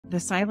The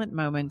silent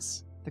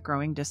moments, the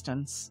growing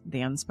distance,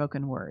 the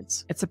unspoken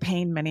words. It's a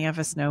pain many of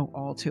us know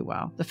all too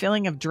well. The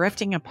feeling of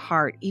drifting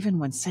apart even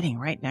when sitting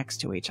right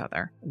next to each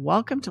other.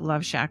 Welcome to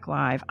Love Shack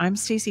Live. I'm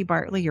Staci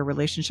Bartley, your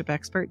relationship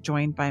expert,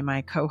 joined by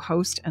my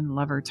co-host and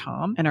lover,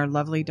 Tom, and our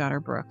lovely daughter,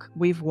 Brooke.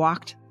 We've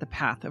walked the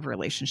path of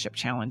relationship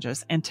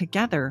challenges, and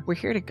together we're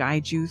here to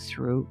guide you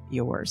through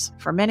yours.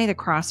 For many, the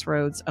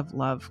crossroads of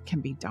love can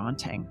be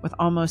daunting, with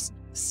almost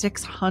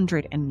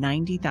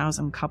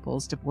 690,000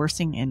 couples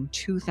divorcing in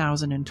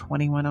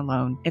 2021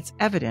 alone. It's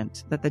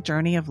evident that the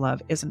journey of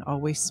love isn't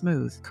always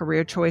smooth.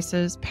 Career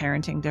choices,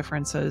 parenting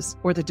differences,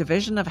 or the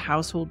division of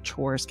household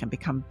chores can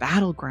become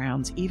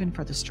battlegrounds even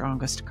for the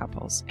strongest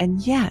couples. And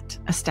yet,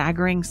 a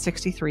staggering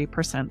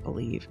 63%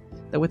 believe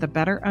that with a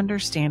better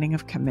understanding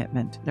of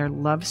commitment, their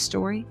love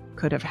story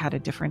could have had a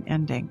different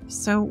ending.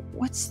 So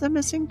what's the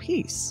missing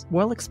piece?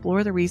 We'll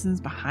explore the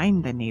reasons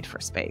behind the need for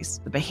space,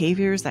 the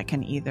behaviors that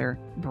can either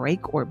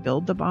break or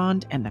build the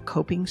bond, and the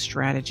coping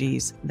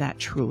strategies that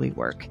truly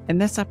work. In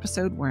this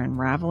episode, we're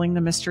unraveling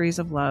the mysteries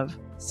of love,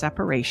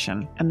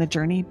 separation, and the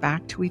journey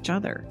back to each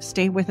other.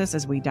 Stay with us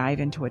as we dive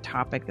into a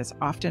topic that's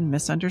often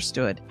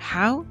misunderstood: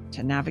 how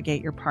to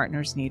navigate your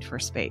partner's need for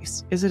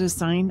space. Is it a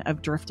sign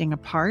of drifting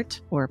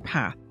apart or a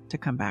path to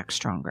come back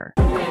stronger?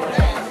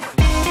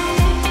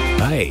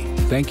 Hi,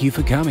 thank you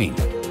for coming.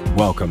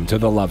 Welcome to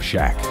the Love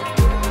Shack.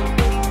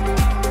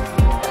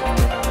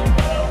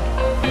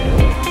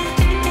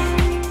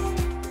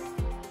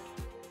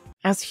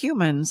 As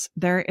humans,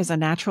 there is a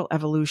natural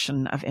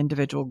evolution of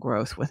individual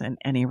growth within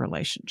any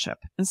relationship.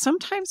 And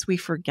sometimes we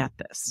forget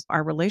this.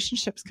 Our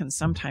relationships can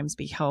sometimes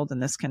be held in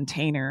this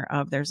container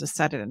of there's a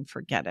set it and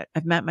forget it.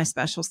 I've met my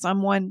special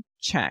someone,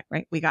 check,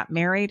 right? We got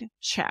married,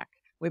 check.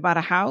 We bought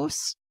a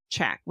house,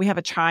 check. We have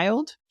a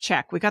child,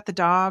 check. We got the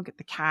dog,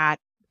 the cat,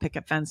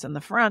 picket fence in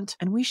the front,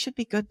 and we should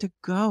be good to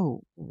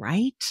go,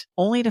 right?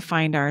 Only to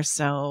find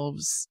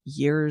ourselves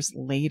years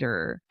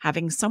later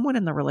having someone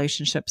in the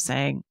relationship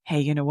saying, hey,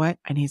 you know what?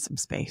 I need some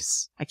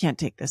space. I can't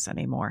take this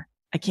anymore.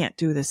 I can't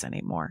do this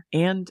anymore.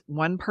 And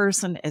one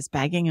person is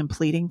begging and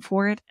pleading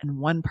for it, and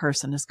one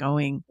person is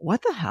going,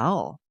 what the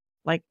hell?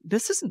 Like,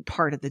 this isn't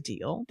part of the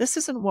deal. This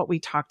isn't what we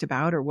talked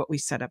about or what we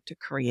set up to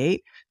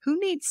create. Who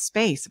needs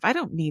space? If I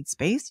don't need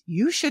space,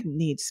 you shouldn't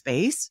need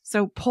space.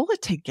 So pull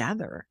it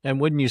together.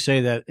 And wouldn't you say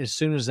that as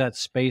soon as that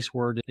space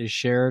word is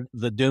shared,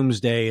 the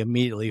doomsday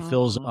immediately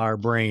fills our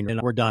brain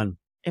and we're done?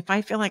 If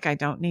I feel like I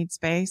don't need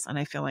space and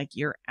I feel like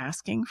you're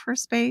asking for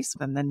space,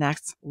 then the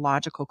next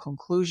logical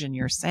conclusion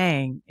you're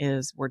saying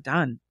is we're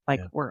done.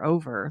 We're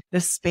over.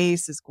 This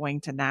space is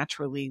going to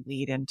naturally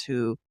lead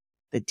into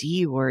the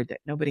D word that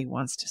nobody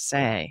wants to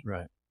say,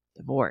 right?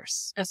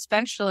 Divorce.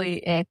 Especially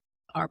if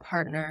our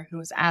partner who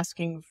was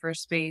asking for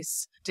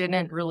space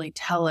didn't really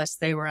tell us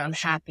they were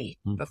unhappy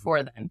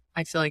before then.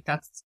 I feel like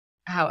that's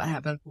how it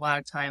happens a lot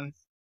of times.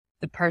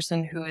 The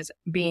person who is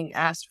being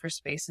asked for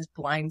space is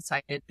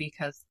blindsided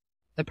because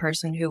the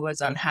person who was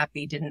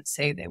unhappy didn't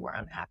say they were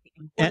unhappy,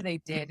 or they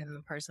did and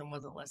the person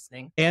wasn't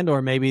listening. And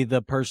or maybe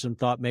the person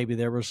thought maybe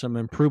there were some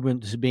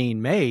improvements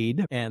being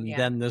made, and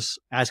then this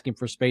asking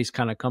for space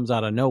kind of comes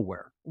out of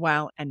nowhere.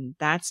 Well, and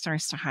that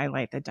starts to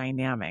highlight the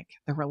dynamic,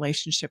 the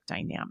relationship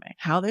dynamic.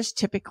 How this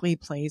typically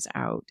plays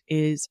out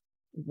is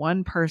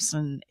one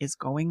person is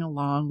going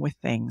along with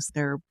things.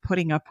 They're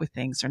putting up with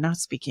things. They're not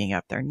speaking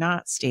up. They're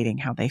not stating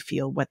how they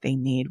feel, what they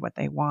need, what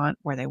they want,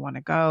 where they want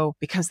to go,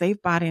 because they've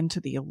bought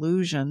into the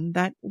illusion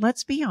that,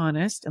 let's be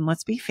honest and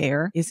let's be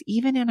fair, is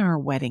even in our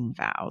wedding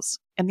vows.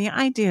 And the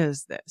idea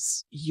is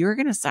this: you're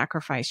going to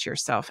sacrifice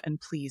yourself and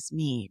please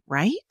me,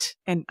 right?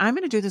 And I'm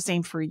going to do the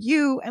same for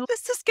you. And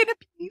this is going to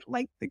be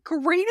like the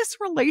greatest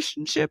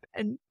relationship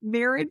and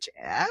marriage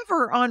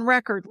ever on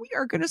record. We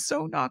are going to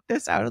so knock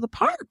this out of the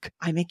park.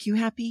 I make you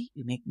happy,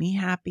 you make me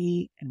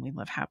happy, and we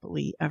live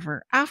happily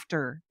ever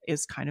after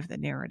is kind of the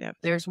narrative.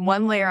 There's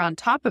one layer on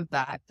top of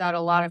that a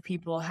lot of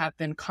people have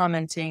been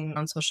commenting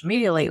on social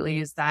media lately,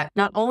 is that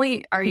not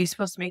only are you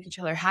supposed to make each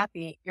other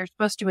happy, you're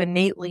supposed to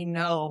innately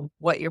know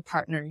what your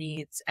partner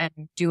needs and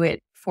do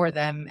it for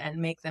them and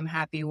make them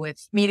happy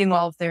with meeting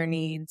all of their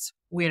needs.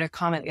 We had a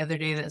comment the other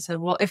day that said,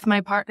 well, if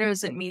my partner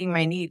isn't meeting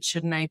my needs,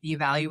 shouldn't I be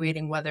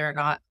evaluating whether or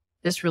not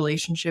this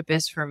relationship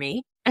is for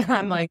me? And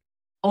I'm like,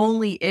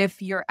 only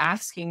if you're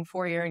asking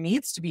for your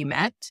needs to be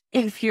met.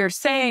 If you're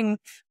saying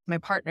my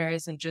partner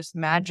isn't just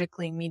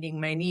magically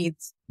meeting my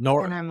needs,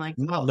 and I'm like,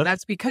 no,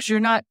 that's because you're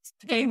not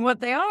saying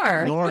what they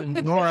are.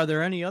 Nor are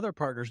there any other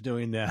partners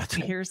doing that.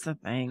 Here's the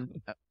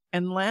thing.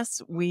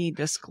 Unless we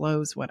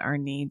disclose what our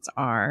needs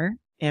are,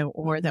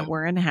 or that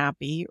we're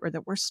unhappy or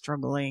that we're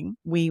struggling,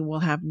 we will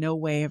have no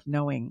way of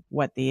knowing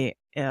what the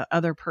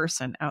other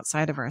person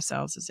outside of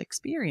ourselves is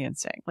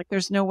experiencing. Like,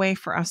 there's no way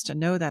for us to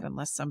know that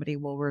unless somebody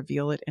will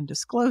reveal it and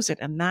disclose it.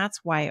 And that's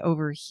why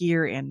over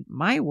here in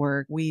my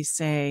work, we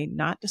say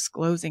not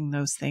disclosing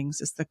those things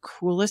is the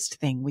cruelest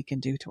thing we can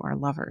do to our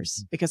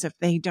lovers. Because if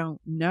they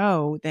don't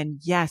know, then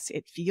yes,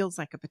 it feels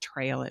like a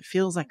betrayal. It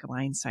feels like a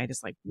blindside.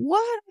 It's like, what?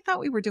 I thought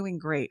we were doing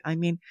great. I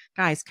mean,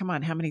 guys, come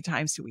on. How many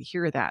times do we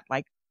hear that?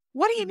 Like,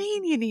 what do you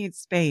mean you need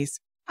space?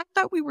 I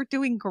thought we were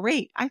doing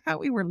great. I thought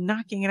we were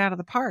knocking it out of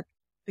the park.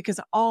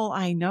 Because all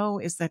I know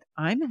is that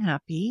I'm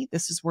happy.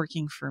 This is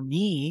working for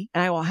me.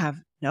 And I will have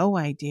no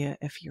idea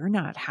if you're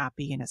not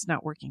happy and it's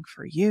not working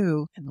for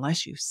you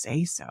unless you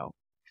say so.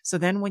 So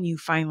then when you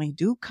finally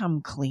do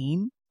come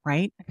clean,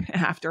 right?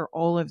 After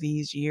all of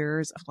these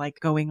years of like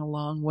going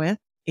along with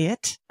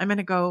it, I'm going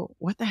to go,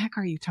 what the heck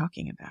are you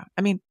talking about?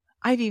 I mean,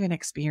 I've even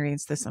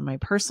experienced this in my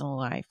personal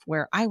life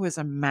where I was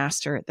a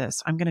master at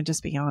this. I'm going to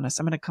just be honest.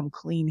 I'm going to come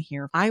clean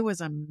here. I was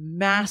a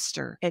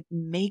master at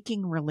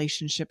making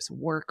relationships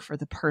work for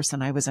the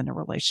person I was in a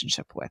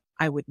relationship with.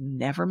 I would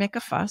never make a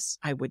fuss.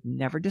 I would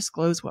never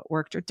disclose what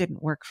worked or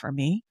didn't work for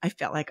me. I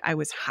felt like I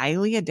was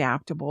highly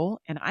adaptable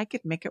and I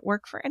could make it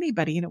work for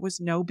anybody. And it was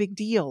no big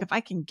deal. If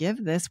I can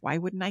give this, why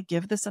wouldn't I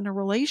give this in a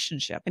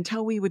relationship?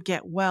 Until we would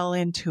get well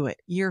into it.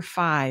 Year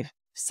 5,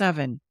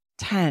 7,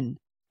 10.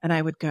 And I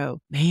would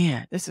go,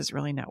 man, this is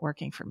really not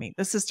working for me.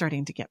 This is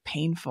starting to get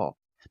painful.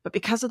 But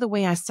because of the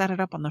way I set it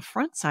up on the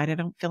front side, I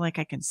don't feel like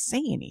I can say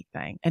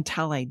anything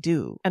until I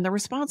do. And the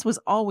response was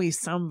always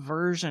some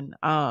version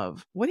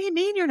of, what do you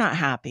mean you're not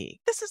happy?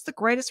 This is the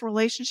greatest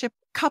relationship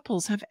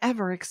couples have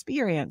ever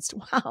experienced.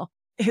 Well,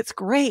 it's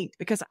great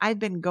because I've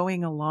been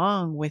going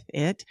along with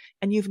it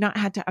and you've not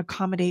had to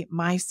accommodate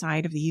my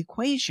side of the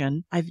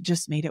equation. I've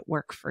just made it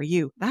work for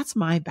you. That's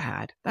my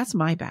bad. That's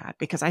my bad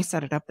because I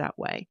set it up that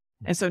way.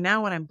 And so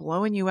now when I'm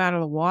blowing you out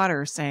of the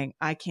water saying,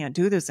 I can't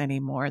do this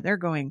anymore, they're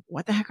going,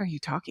 what the heck are you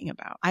talking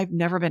about? I've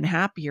never been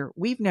happier.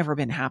 We've never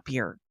been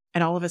happier.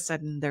 And all of a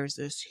sudden there's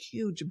this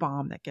huge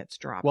bomb that gets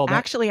dropped. Well,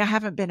 actually, I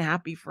haven't been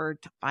happy for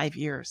 5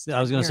 years.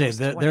 I was going to say,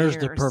 there's years.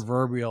 The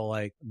proverbial,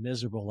 like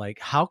miserable, like,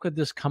 how could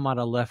this come out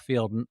of left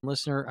field?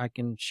 Listener, I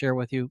can share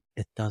with you,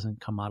 it doesn't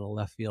come out of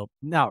left field.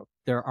 Now,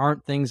 there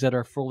aren't things that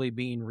are fully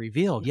being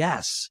revealed.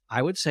 Yes,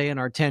 I would say in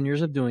our 10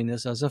 years of doing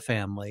this as a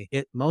family,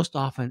 it most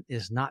often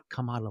is not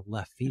come out of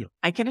left field.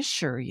 I can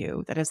assure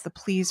you that as the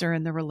pleaser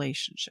in the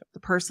relationship, the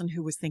person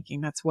who was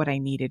thinking that's what I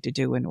needed to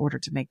do in order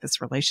to make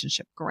this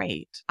relationship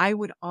great, I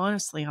would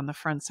honestly on the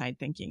front side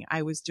thinking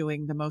I was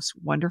doing the most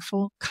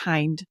wonderful,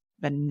 kind,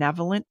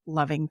 benevolent,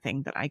 loving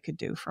thing that I could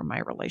do for my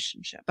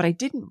relationship. But I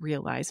didn't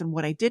realize, and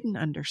what I didn't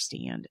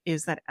understand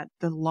is that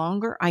the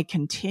longer I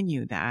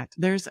continue that,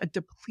 there's a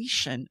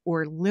depletion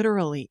or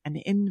literally an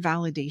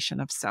invalidation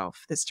of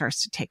self that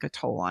starts to take a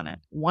toll on it.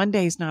 1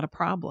 day is not a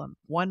problem.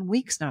 1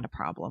 week's not a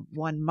problem.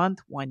 1 month,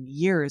 1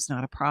 year is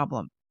not a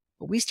problem.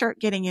 But we start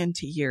getting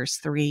into years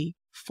 3,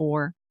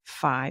 4,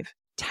 5,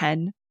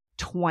 10,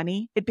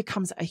 20. It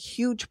becomes a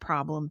huge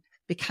problem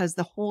because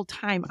the whole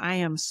time I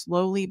am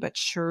slowly but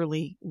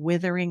surely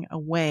withering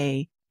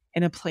away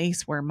in a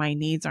place where my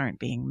needs aren't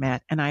being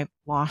met and I've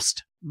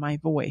lost my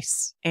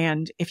voice.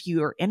 And if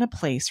you are in a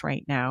place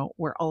right now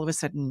where all of a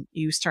sudden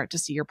you start to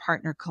see your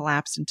partner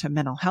collapse into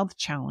mental health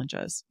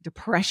challenges,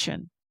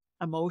 depression,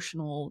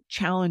 emotional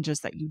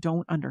challenges that you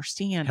don't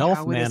understand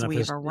how it is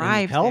we've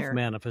arrived health there.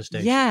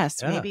 Manifestations.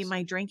 Yes, maybe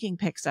my drinking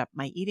picks up,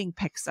 my eating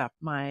picks up,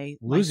 my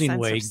losing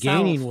weight,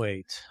 gaining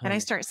weight. And I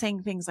start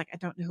saying things like, I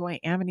don't know who I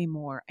am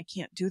anymore. I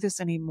can't do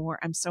this anymore.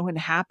 I'm so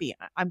unhappy.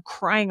 I'm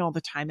crying all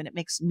the time and it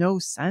makes no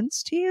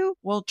sense to you.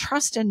 Well,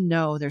 trust and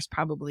know there's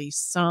probably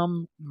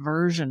some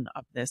version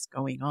of this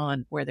going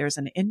on where there's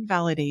an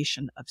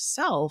invalidation of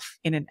self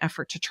in an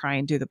effort to try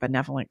and do the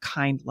benevolent,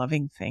 kind,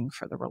 loving thing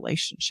for the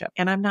relationship.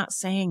 And I'm not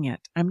saying it.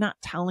 I'm not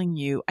telling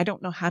you. I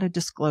don't know how to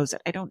disclose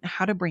it. I don't know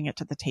how to bring it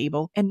to the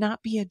table and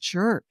not be a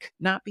jerk,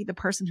 not be the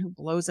person who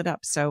blows it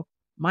up. So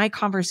my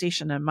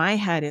conversation in my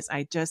head is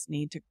I just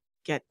need to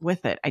get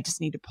with it. I just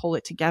need to pull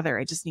it together.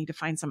 I just need to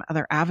find some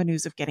other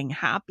avenues of getting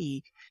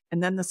happy.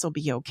 And then this will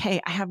be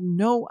okay. I have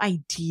no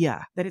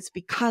idea that it's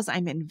because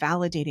I'm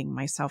invalidating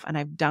myself. And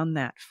I've done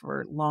that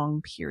for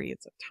long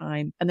periods of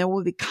time. And there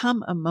will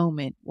become a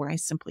moment where I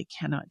simply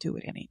cannot do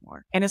it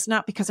anymore. And it's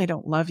not because I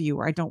don't love you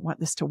or I don't want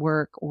this to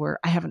work or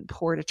I haven't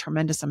poured a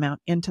tremendous amount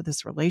into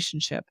this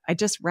relationship. I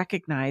just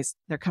recognize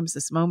there comes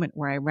this moment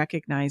where I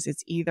recognize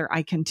it's either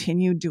I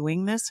continue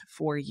doing this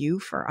for you,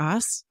 for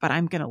us, but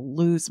I'm going to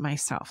lose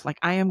myself. Like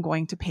I am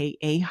going to pay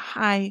a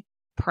high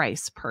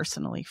price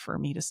personally for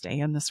me to stay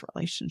in this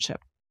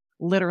relationship.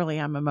 Literally,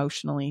 I'm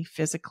emotionally,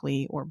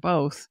 physically, or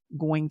both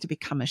going to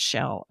become a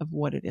shell of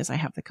what it is I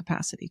have the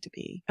capacity to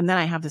be. And then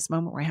I have this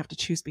moment where I have to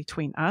choose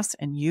between us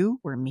and you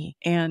or me.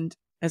 And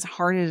as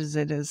hard as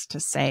it is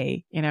to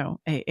say,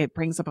 it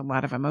brings up a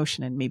lot of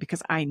emotion in me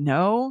because I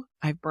know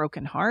I've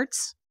broken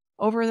hearts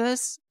over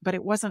this, but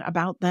it wasn't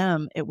about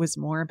them. It was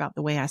more about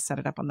the way I set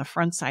it up on the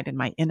front side and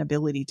my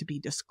inability to be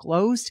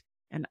disclosed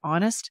and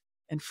honest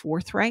and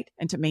forthright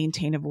and to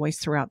maintain a voice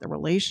throughout the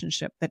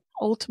relationship that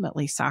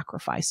ultimately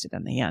sacrificed it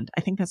in the end.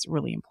 I think that's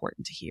really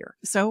important to hear.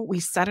 So we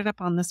set it up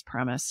on this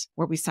premise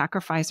where we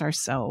sacrifice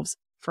ourselves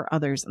for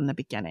others in the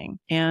beginning.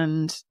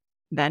 And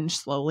then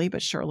slowly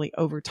but surely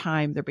over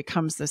time, there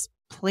becomes this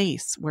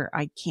place where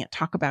I can't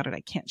talk about it. I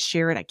can't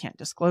share it. I can't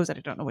disclose it.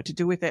 I don't know what to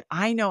do with it.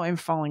 I know I'm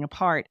falling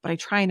apart, but I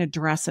try and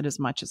address it as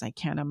much as I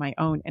can on my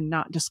own and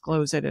not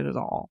disclose it at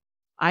all.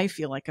 I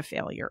feel like a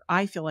failure.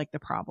 I feel like the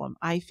problem.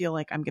 I feel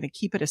like I'm going to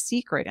keep it a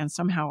secret and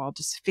somehow I'll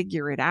just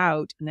figure it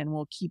out and then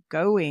we'll keep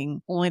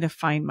going, only to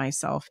find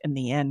myself in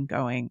the end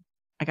going,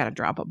 I got to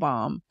drop a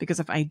bomb, because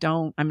if I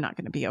don't, I'm not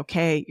going to be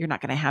okay. You're not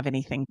going to have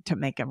anything to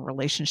make a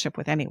relationship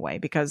with anyway,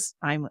 because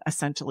I'm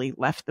essentially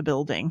left the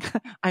building.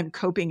 I'm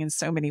coping in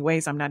so many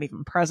ways. I'm not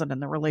even present in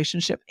the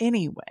relationship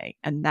anyway.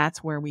 And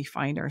that's where we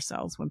find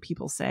ourselves when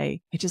people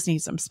say, I just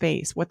need some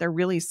space. What they're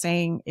really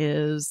saying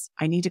is,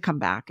 I need to come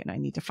back and I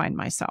need to find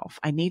myself.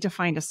 I need to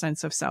find a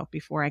sense of self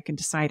before I can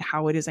decide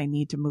how it is I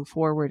need to move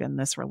forward in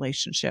this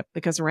relationship.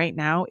 Because right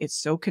now it's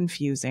so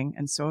confusing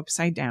and so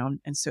upside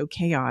down and so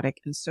chaotic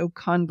and so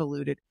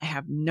convoluted. I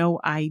have no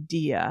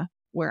idea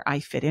where I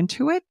fit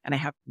into it, and I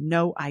have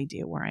no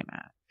idea where I'm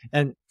at.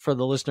 And for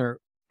the listener,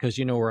 because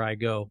you know where I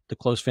go, the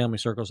close family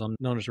circles I'm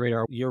known as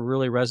Radar, you're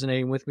really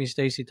resonating with me,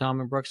 Staci, Tom,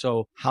 and Brooke.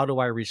 So how do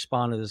I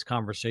respond to this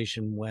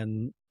conversation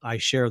when I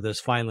share this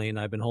finally, and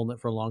I've been holding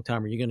it for a long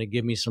time? Are you going to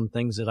give me some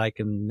things that I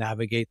can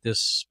navigate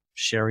this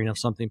sharing of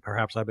something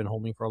perhaps I've been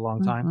holding for a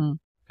long time?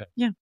 Mm-hmm. Okay.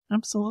 Yeah,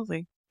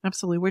 absolutely.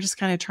 Absolutely. We're just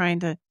kind of trying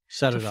to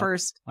set it up.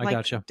 First, I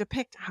gotcha.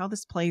 Depict how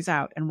this plays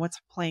out and what's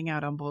playing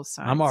out on both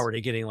sides. I'm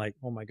already getting like,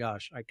 oh my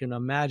gosh, I can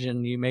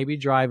imagine you may be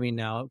driving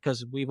now,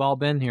 because we've all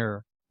been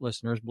here,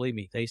 listeners. Believe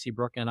me, Staci,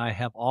 Brooke, and I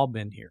have all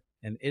been here,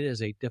 and it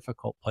is a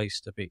difficult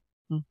place to be.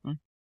 Mm-hmm.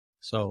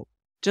 So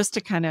just to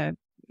kind of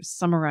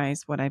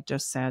summarize what I've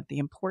just said, the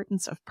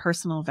importance of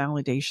personal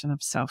validation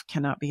of self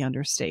cannot be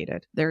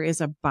understated. There is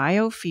a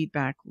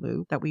biofeedback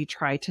loop that we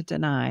try to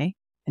deny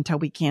until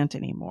we can't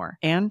anymore.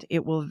 And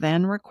it will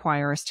then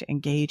require us to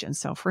engage in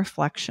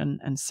self-reflection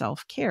and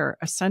self-care,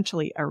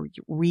 essentially a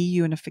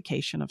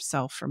reunification of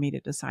self for me to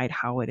decide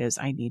how it is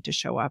I need to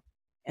show up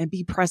and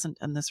be present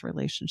in this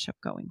relationship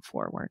going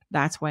forward.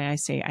 That's why I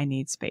say I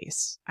need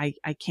space. I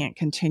can't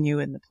continue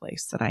in the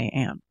place that I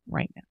am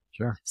right now.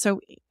 Sure. So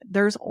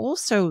there's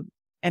also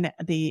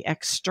the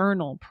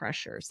external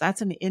pressures.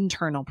 That's an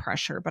internal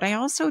pressure. But I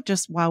also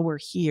just, while we're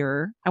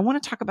here, I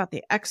want to talk about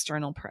the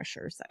external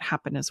pressures that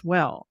happen as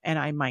well. And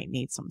I might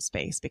need some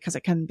space because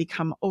it can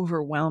become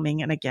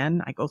overwhelming. And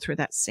again, I go through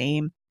that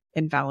same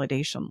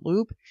invalidation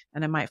loop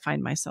and I might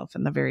find myself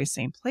in the very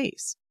same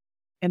place.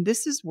 And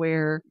this is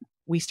where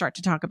we start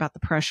to talk about the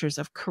pressures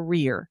of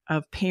career,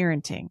 of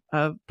parenting,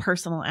 of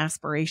personal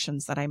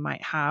aspirations that I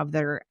might have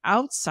that are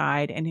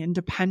outside and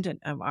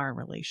independent of our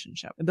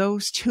relationship.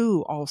 Those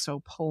too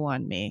also pull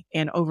on me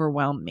and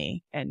overwhelm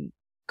me and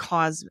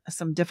cause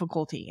some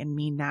difficulty in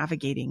me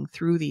navigating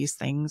through these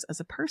things as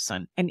a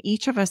person. And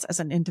each of us as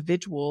an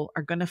individual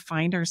are going to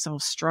find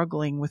ourselves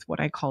struggling with what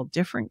I call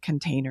different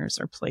containers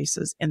or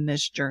places in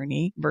this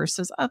journey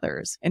versus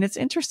others. And it's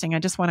interesting. I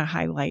just want to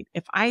highlight,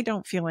 if I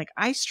don't feel like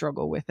I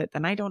struggle with it,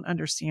 then I don't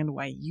understand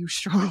why you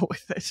struggle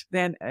with it.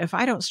 Then if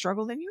I don't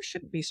struggle, then you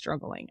shouldn't be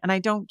struggling. And I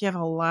don't give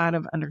a lot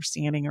of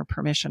understanding or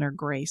permission or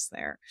grace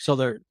there. So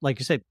there, like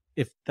you said,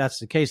 if that's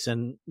the case,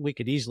 then we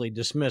could easily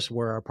dismiss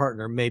where our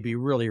partner may be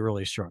really,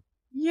 really struggling.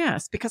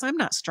 Yes, because I'm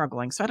not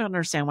struggling. So I don't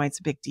understand why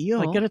it's a big deal.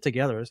 Like, get it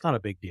together. It's not a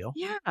big deal.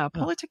 Yeah,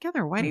 pull it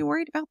together. Why are you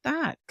worried about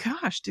that?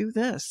 Gosh, do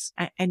this.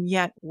 And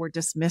yet we're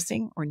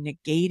dismissing or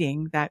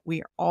negating that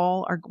we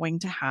all are going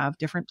to have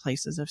different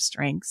places of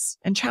strengths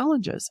and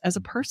challenges as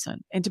a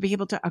person. And to be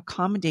able to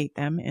accommodate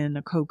them in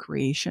a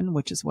co-creation,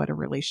 which is what a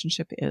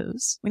relationship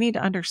is, we need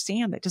to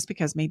understand that just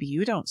because maybe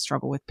you don't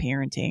struggle with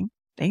parenting,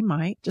 they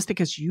might. Just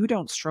because you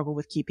don't struggle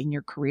with keeping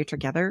your career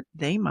together,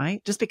 they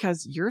might. Just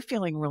because you're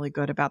feeling really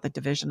good about the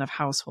division of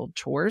household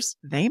chores,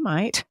 they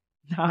might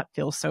not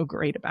feel so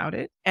great about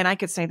it. And I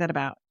could say that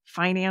about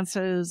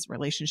finances,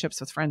 relationships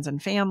with friends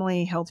and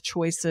family, health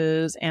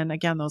choices, and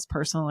again, those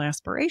personal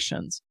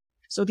aspirations.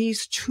 So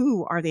these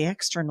two are the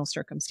external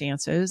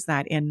circumstances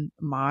that in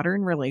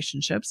modern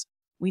relationships,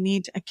 we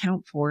need to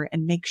account for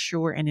and make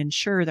sure and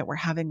ensure that we're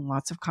having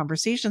lots of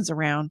conversations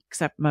around,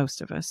 except most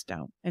of us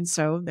don't. And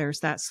so there's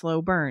that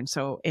slow burn.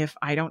 So if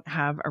I don't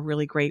have a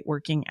really great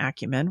working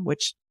acumen,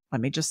 which let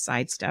me just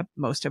sidestep,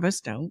 most of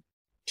us don't,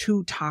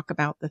 to talk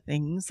about the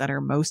things that are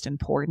most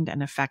important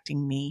and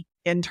affecting me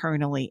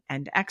internally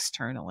and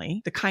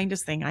externally. The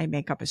kindest thing I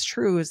make up as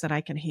true is that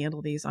I can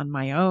handle these on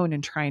my own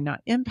and try and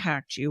not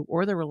impact you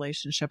or the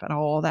relationship at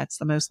all. That's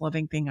the most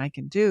loving thing I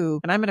can do.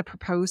 And I'm going to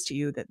propose to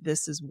you that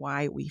this is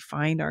why we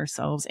find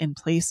ourselves in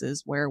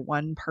places where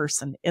one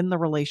person in the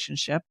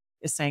relationship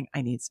is saying,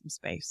 I need some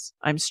space.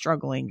 I'm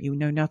struggling. You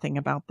know nothing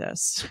about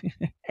this.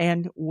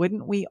 And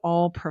wouldn't we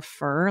all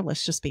prefer,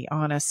 let's just be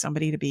honest,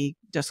 somebody to be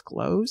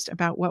disclosed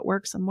about what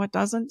works and what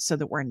doesn't so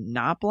that we're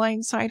not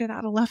blindsided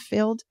out of left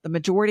field? The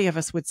majority of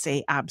us would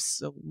say,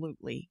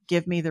 absolutely.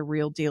 Give me the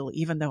real deal,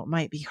 even though it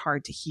might be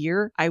hard to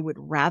hear. I would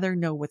rather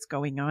know what's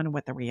going on and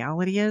what the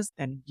reality is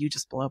than you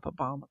just blow up a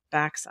bomb on the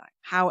backside.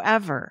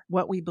 However,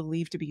 what we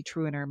believe to be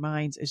true in our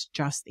minds is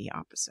just the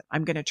opposite.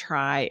 I'm going to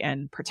try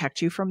and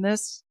protect you from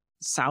this.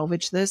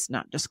 salvage this,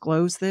 not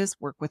disclose this,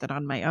 work with it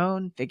on my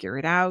own, figure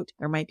it out.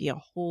 There might be a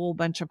whole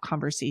bunch of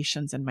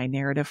conversations in my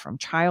narrative from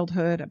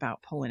childhood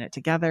about pulling it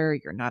together.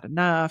 You're not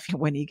enough.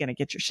 When are you going to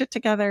get your shit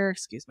together?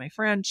 Excuse my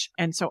French.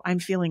 And so I'm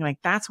feeling like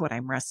that's what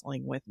I'm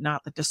wrestling with,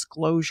 not the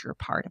disclosure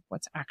part of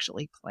what's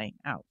actually playing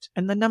out.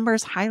 And the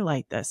numbers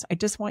highlight this. I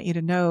just want you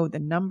to know the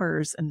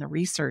numbers and the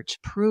research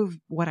prove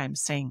what I'm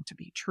saying to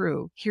be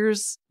true.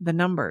 Here's the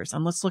numbers,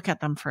 and let's look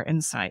at them for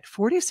insight.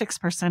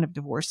 46% of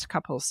divorced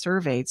couples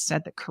surveyed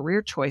said that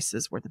career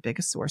choices were the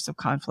biggest source of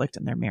conflict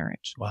in their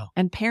marriage. Wow.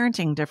 And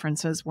parenting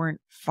differences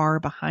weren't far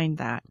behind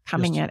that,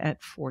 coming in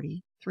at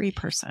 43%.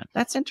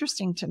 That's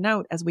interesting to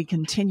note as we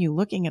continue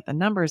looking at the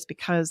numbers,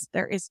 because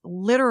there is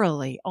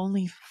literally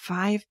only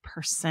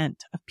 5%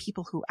 of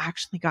people who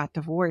actually got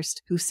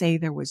divorced who say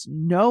there was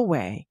no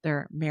way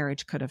their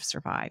marriage could have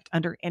survived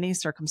under any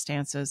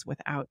circumstances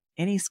without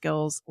any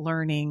skills,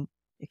 learning,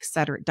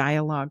 etc.,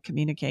 dialogue,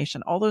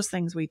 communication, all those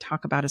things we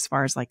talk about as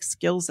far as like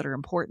skills that are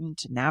important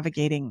to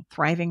navigating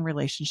thriving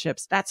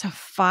relationships. That's a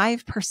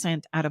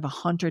 5% out of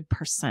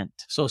 100%.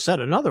 So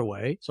said another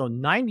way, so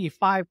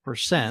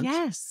 95%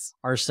 Yes.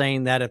 are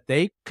saying that if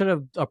they could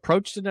have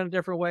approached it in a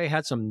different way,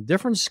 had some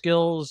different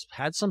skills,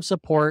 had some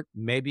support,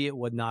 maybe it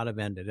would not have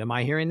ended. Am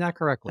I hearing that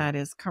correctly? That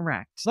is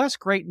correct. So that's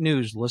great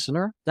news,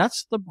 listener.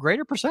 That's the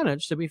greater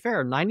percentage, to be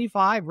fair.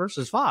 95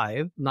 versus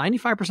 5.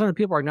 95% of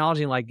people are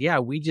acknowledging like, yeah,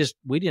 we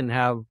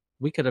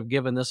could have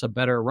given this a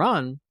better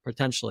run,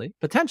 potentially,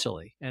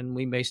 and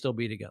we may still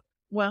be together.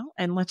 Well,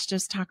 and let's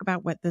just talk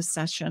about what this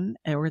session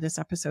or this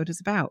episode is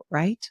about,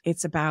 right?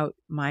 It's about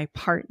my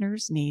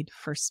partner's need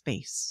for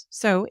space.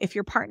 So if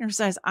your partner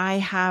says, I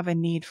have a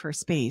need for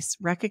space,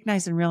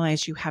 recognize and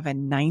realize you have a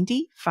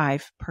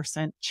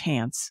 95%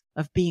 chance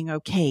of being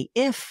okay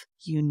if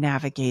you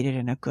navigate it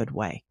in a good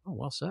way. Oh,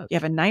 well said. You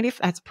have a 90,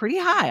 that's pretty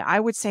high. I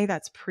would say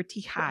that's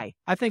pretty high.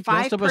 I think 5%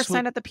 most of us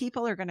of the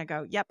people are going to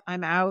go, yep,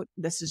 I'm out.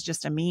 This is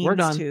just a means We're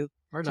done. to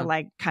done.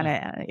 like kind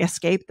of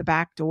escape the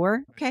back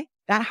door. Okay.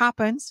 That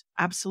happens.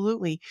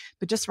 Absolutely.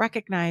 But just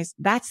recognize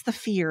that's the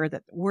fear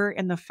that we're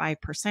in the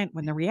 5%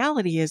 when the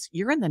reality is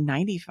you're in the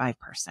 95%.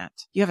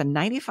 You have a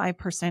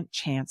 95%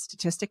 chance,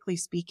 statistically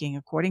speaking,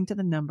 according to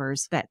the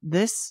numbers, that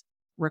this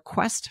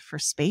request for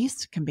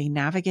space can be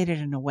navigated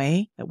in a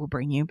way that will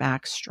bring you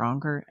back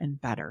stronger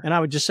and better. And I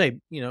would just say,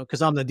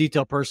 because I'm the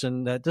detail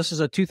person, that this is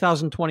a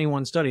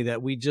 2021 study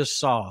that we just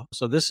saw.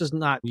 So this is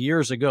not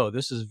years ago.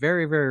 This is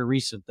very, very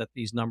recent that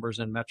these numbers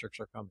and metrics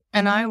are coming.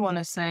 And I want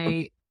to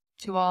say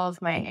to all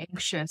of my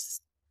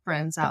anxious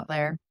friends out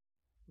there,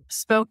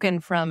 spoken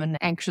from an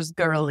anxious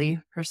girly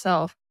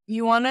herself,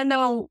 you want to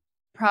know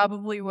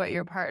probably what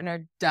your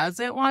partner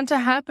doesn't want to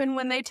happen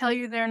when they tell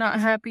you they're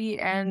not happy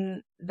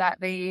and that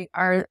they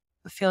are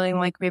feeling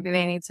like maybe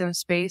they need some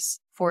space.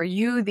 For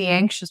you, the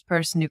anxious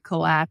person, to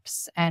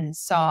collapse and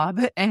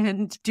sob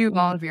and do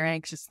all of your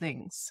anxious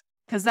things.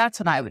 Because that's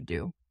what I would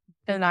do.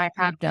 And I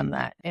have done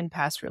that in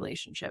past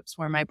relationships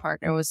where my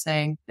partner was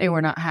saying they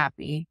were not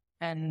happy.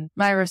 And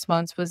my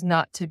response was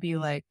not to be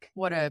like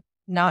what a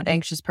not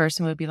anxious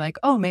person would be like,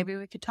 oh, maybe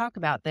we could talk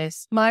about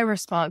this. My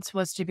response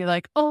was to be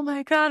like, oh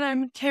my God,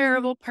 I'm a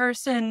terrible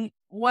person.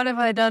 What have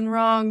I done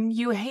wrong?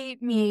 You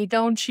hate me,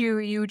 don't you?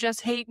 You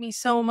just hate me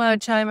so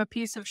much. I'm a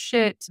piece of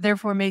shit.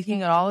 Therefore, making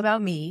it all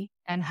about me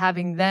and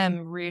having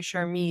them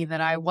reassure me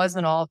that I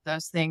wasn't all of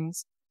those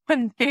things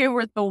when they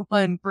were the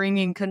one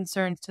bringing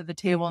concerns to the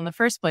table in the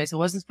first place. It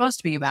wasn't supposed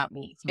to be about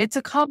me. It's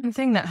a common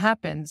thing that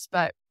happens,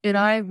 and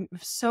I'm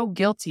so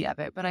guilty of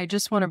it. But I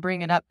just want to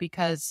bring it up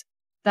because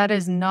that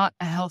is not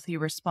a healthy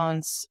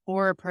response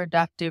or a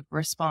productive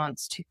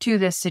response to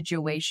this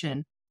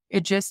situation.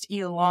 It just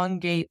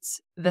elongates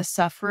the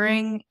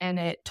suffering and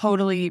it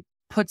totally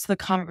puts the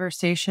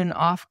conversation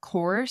off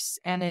course,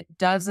 and it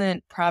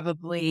doesn't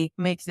probably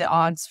make the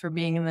odds for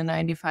being in the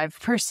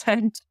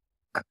 95%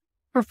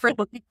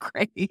 really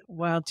great.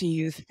 Well, do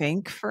you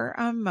think for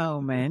a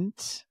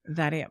moment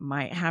that it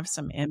might have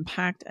some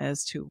impact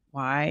as to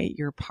why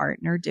your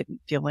partner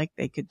didn't feel like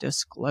they could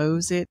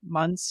disclose it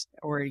months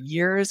or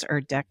years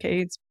or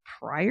decades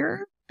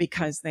prior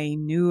because they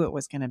knew it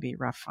was going to be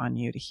rough on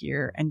you to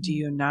hear? And do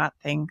you not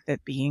think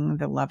that being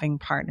the loving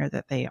partner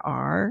that they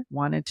are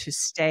wanted to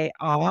stay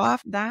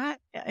off that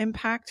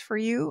impact for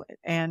you?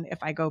 And if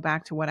I go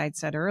back to what I'd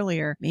said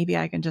earlier, maybe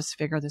I can just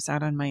figure this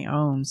out on my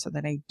own so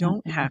that I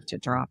don't have to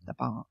drop the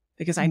bomb,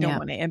 because I don't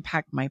want to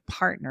impact my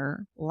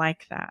partner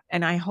like that.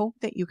 And I hope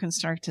that you can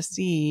start to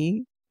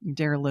see,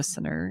 dear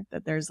listener,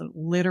 that there's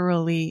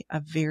literally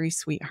a very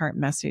sweetheart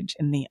message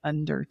in the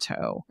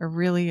undertow. There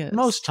really is.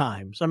 Most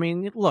times. I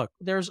mean, look,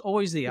 there's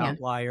always the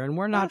outlier, and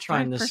we're not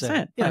trying to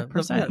say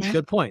 5%.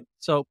 Good point.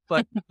 So,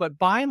 but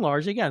by and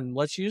large, again,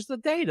 let's use the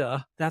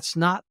data. That's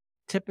not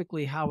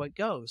typically how it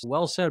goes.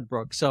 Well said,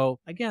 Brooke. So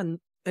again,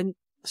 and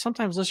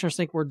sometimes listeners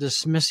think we're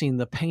dismissing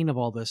the pain of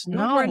all this.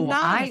 No, we're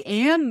not.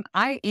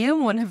 I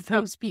am one of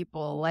those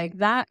people. Like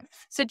that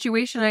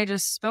situation I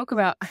just spoke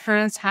about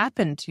has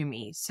happened to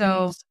me.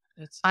 So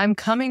I'm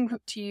coming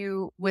to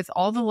you with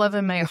all the love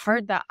in my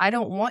heart that I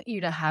don't want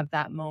you to have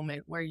that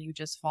moment where you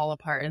just fall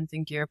apart and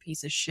think you're a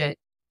piece of shit.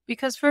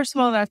 Because first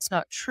of all, that's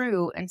not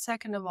true. And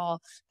second of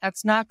all,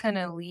 that's not going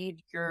to lead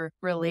your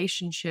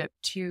relationship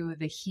to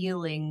the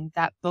healing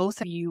that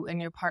both of you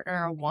and your partner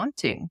are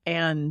wanting.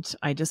 And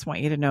I just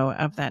want you to know,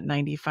 of that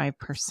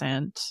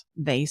 95%,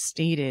 they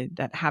stated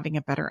that having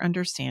a better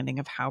understanding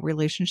of how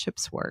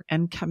relationships work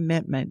and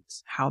commitment,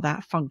 how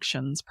that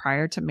functions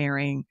prior to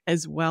marrying,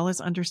 as well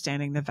as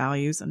understanding the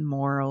values and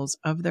morals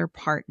of their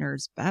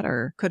partners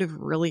better, could have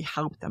really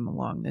helped them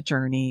along the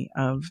journey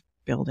of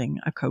building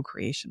a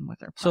co-creation with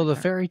their partner. So the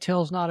fairy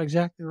tale's not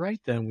exactly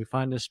right then. We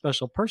find this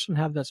special person,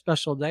 have that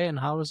special day, and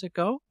how does it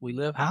go? We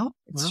live how?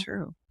 It's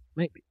true.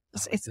 Maybe.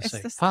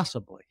 It's this,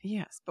 possibly.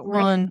 Yes. But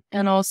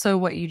and also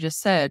what you just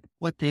said,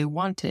 what they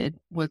wanted,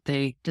 what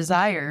they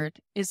desired,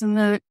 isn't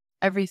that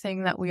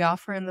everything that we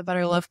offer in the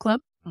Better Love Club?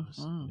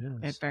 Mm-hmm.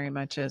 Yes. It very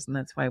much is. And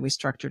that's why we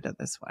structured it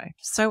this way.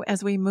 So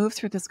as we move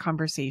through this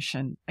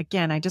conversation,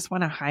 again, I just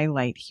want to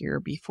highlight here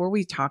before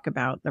we talk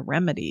about the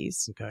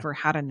remedies for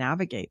how to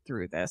navigate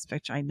through this,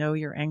 which I know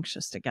you're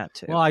anxious to get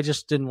to. Well, I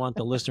just didn't want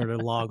the listener to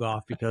log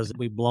off because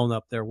we've blown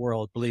up their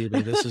world. Believe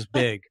me, this is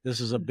big. This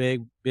is a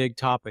big, big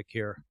topic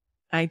here.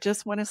 I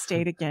just want to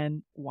state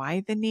again,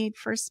 why the need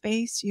for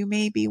space, you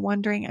may be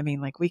wondering. I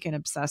mean, like, we can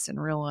obsess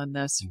and reel on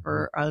this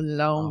for a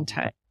long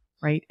time.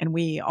 Right. And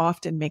we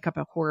often make up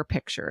a horror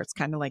picture. It's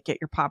kind of like, get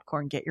your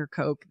popcorn, get your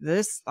Coke.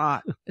 This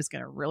thought is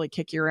going to really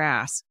kick your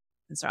ass.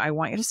 And so I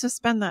want you to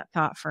suspend that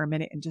thought for a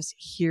minute and just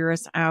hear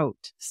us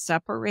out.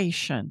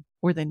 Separation,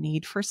 or the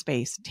need for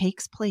space,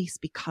 takes place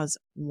because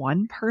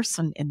one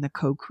person in the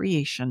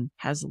co-creation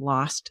has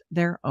lost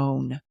their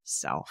own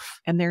self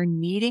and they're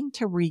needing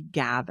to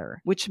regather,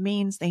 which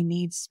means they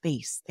need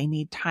space. They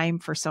need time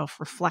for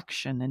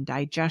self-reflection and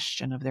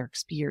digestion of their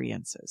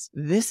experiences.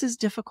 This is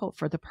difficult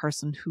for the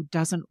person who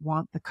doesn't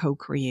want the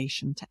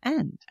co-creation to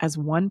end. As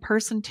one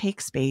person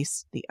takes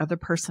space, the other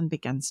person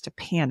begins to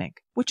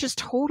panic, which is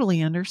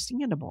totally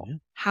understandable. Yeah.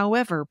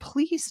 However,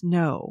 please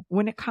know,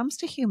 when it comes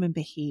to human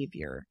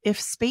behavior, if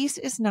space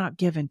is not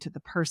given to the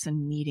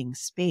person needing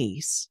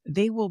space,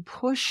 they will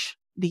push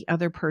the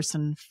other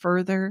person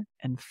further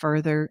and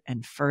further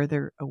and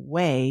further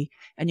away.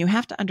 And you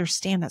have to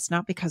understand that's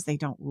not because they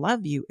don't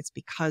love you. It's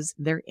because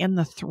they're in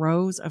the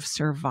throes of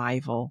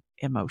survival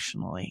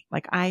emotionally.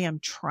 Like, I am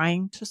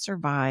trying to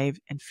survive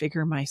and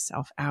figure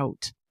myself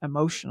out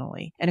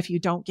emotionally. And if you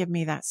don't give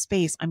me that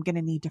space, I'm going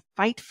to need to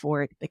fight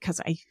for it because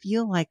I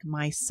feel like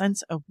my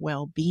sense of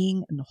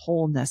well-being and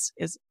wholeness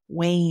is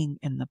weighing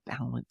in the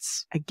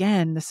balance.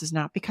 Again, this is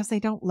not because they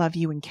don't love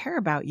you and care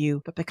about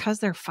you, but because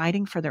they're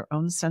fighting for their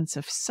own sense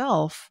of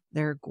self,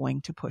 they're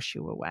going to push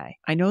you away.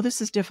 I know this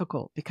is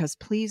difficult because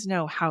please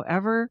know,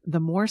 however, the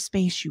more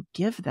space you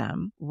give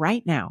them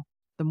right now,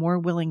 the more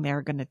willing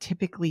they're going to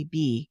typically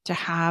be to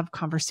have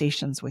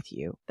conversations with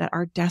you that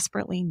are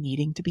desperately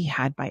needing to be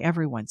had by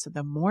everyone. So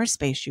the more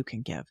space you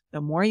can give,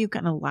 the more you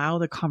can allow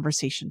the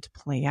conversation to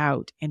play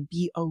out and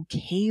be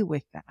okay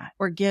with that,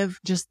 or give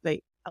just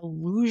the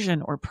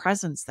illusion or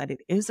presence that it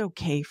is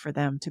okay for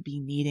them to be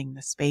needing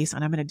the space.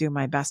 And I'm going to do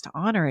my best to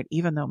honor it,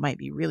 even though it might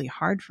be really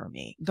hard for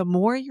me. The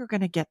more you're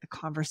going to get the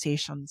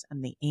conversations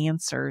and the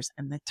answers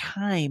and the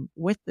time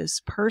with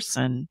this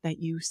person that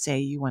you say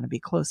you want to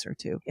be closer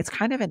to. It's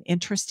kind of an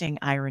interesting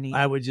irony.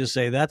 I would just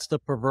say that's the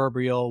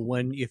proverbial,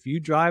 if you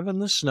drive in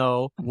the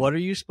snow, what are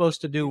you supposed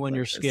to do when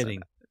you're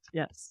skidding?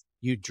 Yes.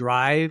 You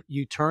drive,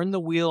 you turn the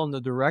wheel in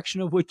the direction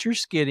of which you're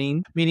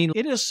skidding, meaning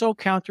it is so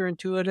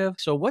counterintuitive.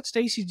 So what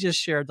Staci just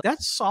shared,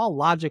 that's all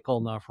logical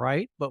enough,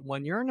 right? But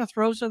when you're in the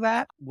throes of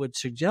that, would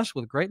suggest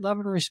with great love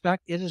and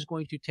respect, it is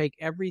going to take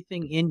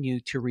everything in you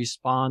to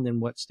respond in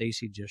what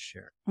Staci just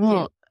shared.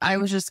 Well, I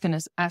was just going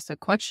to ask a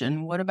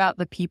question. What about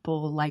the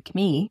people like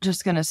me,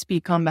 just going to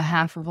speak on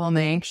behalf of all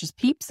my anxious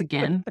peeps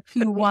again,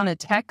 who want to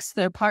text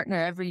their partner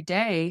every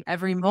day,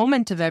 every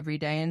moment of every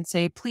day, and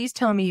say, please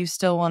tell me you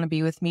still want to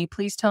be with me.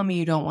 Please tell me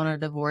you don't want a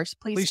divorce.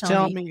 Please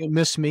tell me you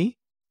miss me.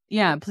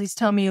 Yeah, please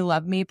tell me you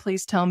love me.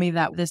 Please tell me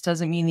that this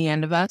doesn't mean the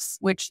end of us,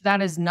 which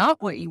that is not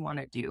what you want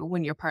to do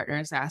when your partner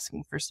is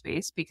asking for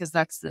space, because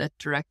that's the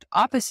direct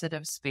opposite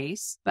of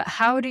space. But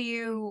how do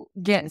you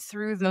get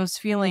through those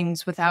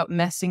feelings without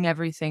messing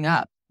everything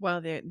up?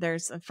 Well,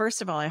 there's,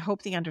 first of all, I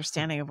hope the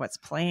understanding of what's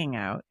playing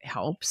out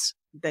helps,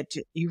 that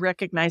you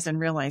recognize and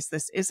realize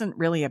this isn't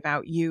really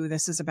about you.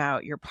 This is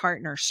about your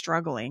partner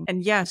struggling.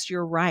 And yes,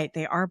 you're right.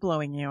 They are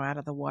blowing you out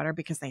of the water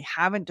because they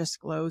haven't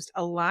disclosed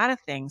a lot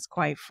of things,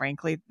 quite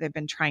frankly, they've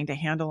been trying to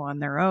handle on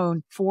their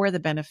own for the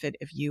benefit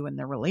of you and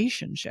the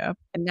relationship.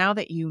 And now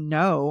that you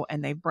know,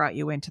 and they've brought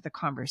you into the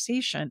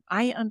conversation,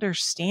 I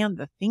understand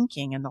the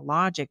thinking and the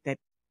logic that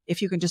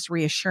if you can just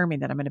reassure me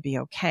that I'm going to be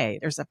okay.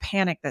 There's a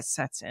panic that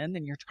sets in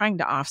and you're trying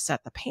to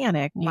offset the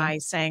panic by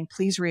saying,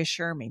 please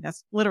reassure me.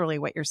 That's literally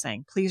what you're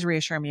saying. Please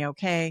reassure me.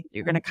 Okay.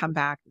 You're going to come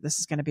back. This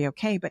is going to be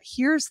okay. But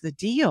here's the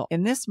deal.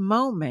 In this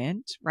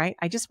moment, right?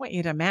 I just want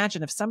you to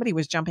imagine if somebody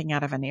was jumping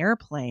out of an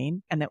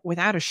airplane and that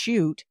without a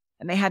chute,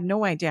 and they had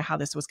no idea how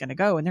this was going to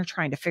go, and they're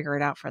trying to figure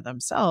it out for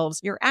themselves.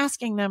 You're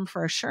asking them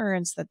for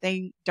assurance that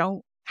they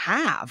don't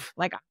have.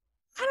 Like,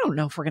 I don't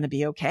know if we're going to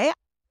be okay.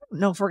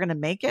 know if we're going to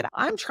make it.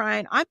 I'm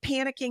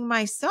panicking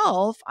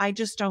myself. I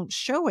just don't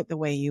show it the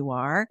way you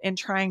are and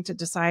trying to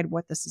decide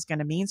what this is going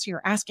to mean. So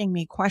you're asking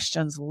me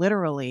questions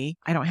literally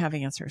I don't have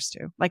answers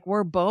to. Like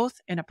we're both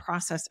in a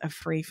process of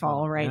free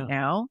fall right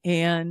now.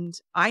 And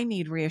I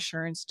need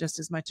reassurance just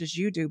as much as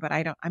you do, but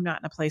I'm not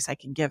in a place I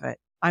can give it.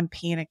 I'm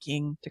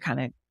panicking to kind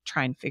of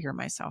try and figure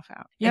myself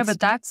out. Yeah, but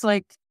that's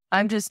like,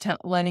 I'm just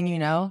letting you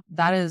know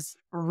that is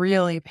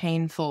really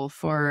painful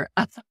for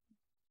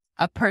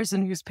a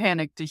person who's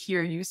panicked to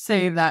hear you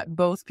say that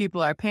both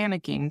people are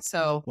panicking.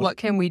 So what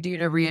can we do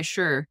to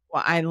reassure?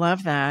 Well, I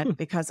love that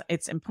because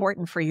it's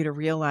important for you to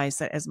realize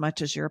that as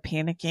much as you're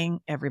panicking,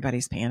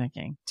 everybody's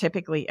panicking.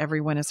 Typically,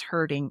 everyone is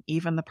hurting,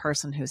 even the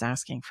person who's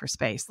asking for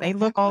space. They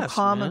look all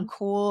calm and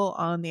cool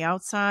on the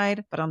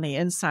outside, but on the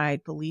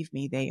inside, believe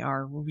me, they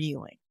are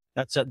reeling.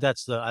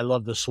 I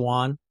love the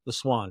swan,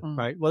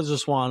 right? What is the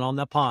swan on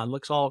that pond?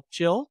 Looks all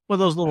chill. What are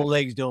those little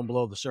legs doing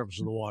below the surface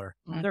of the water?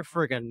 They're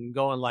freaking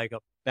going like a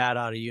bat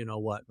out of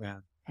you-know-what,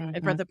 man.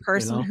 And for the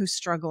person who's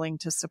struggling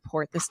to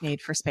support this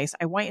need for space,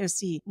 I want you to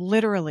see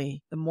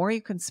literally the more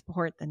you can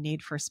support the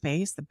need for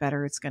space, the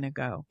better it's going to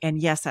go. And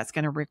yes, that's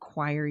going to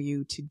require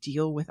you to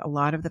deal with a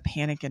lot of the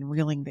panic and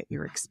reeling that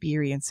you're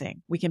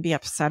experiencing. We can be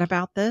upset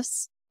about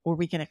this, or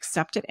we can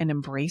accept it and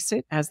embrace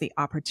it as the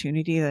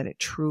opportunity that it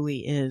truly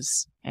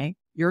is. Okay.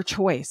 Your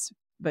choice.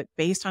 But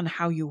based on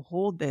how you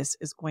hold this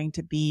is going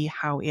to be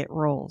how it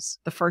rolls.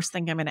 The first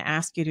thing I'm going to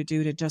ask you to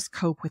do to just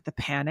cope with the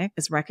panic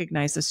is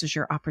recognize this is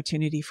your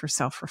opportunity for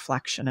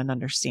self-reflection and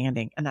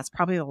understanding. And that's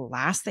probably the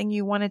last thing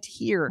you wanted to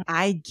hear.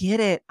 I get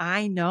it.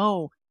 I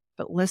know.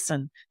 But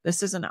listen,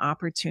 this is an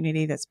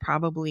opportunity that's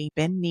probably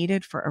been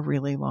needed for a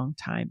really long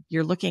time.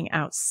 You're looking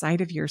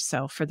outside of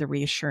yourself for the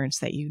reassurance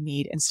that you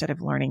need instead of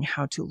learning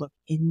how to look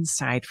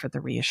inside for the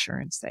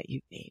reassurance that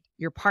you need.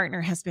 Your partner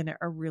has been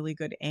a really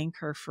good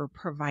anchor for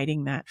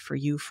providing that for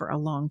you for a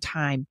long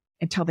time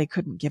until they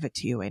couldn't give it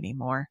to you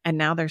anymore. And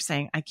now they're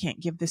saying, I can't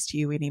give this to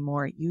you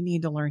anymore. You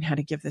need to learn how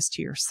to give this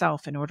to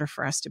yourself in order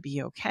for us to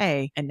be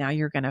okay. And now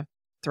you're going to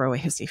throw a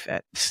hissy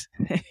fit.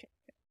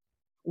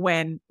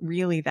 When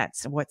really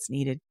that's what's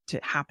needed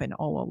to happen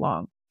all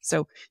along.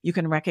 So you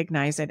can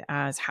recognize it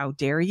as how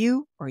dare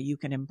you, or you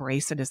can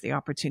embrace it as the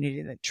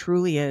opportunity that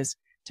truly is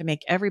to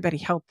make everybody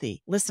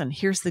healthy. Listen,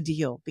 here's the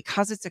deal.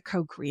 Because it's a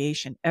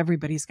co-creation,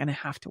 everybody's going to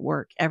have to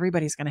work.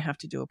 Everybody's going to have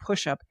to do a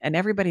push-up, and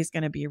everybody's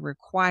going to be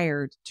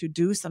required to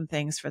do some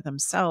things for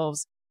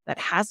themselves that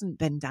hasn't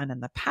been done in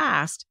the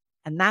past.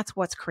 And that's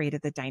what's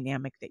created the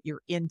dynamic that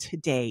you're in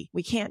today.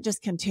 We can't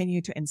just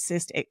continue to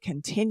insist it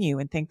continue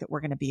and think that we're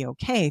going to be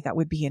okay. That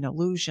would be an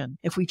illusion.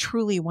 If we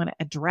truly want to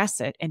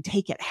address it and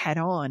take it head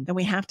on, then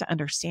we have to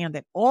understand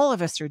that all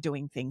of us are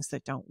doing things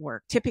that don't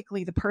work.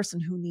 Typically, the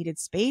person who needed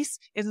space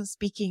isn't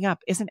speaking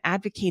up, isn't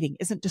advocating,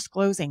 isn't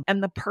disclosing.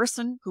 And the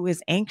person who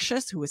is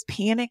anxious, who is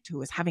panicked,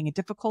 who is having a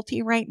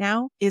difficulty right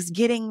now is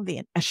getting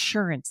the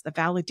assurance, the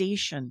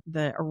validation,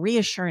 the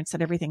reassurance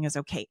that everything is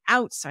okay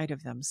outside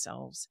of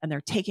themselves. And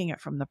they're taking it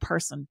from the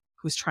person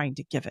who's trying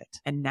to give it.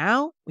 And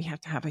now we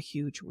have to have a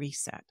huge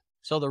reset.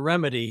 So the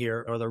remedy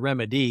here, or the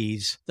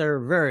remedies,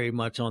 they're very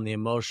much on the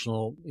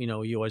emotional. You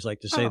know, you always like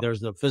to say there's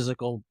the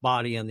physical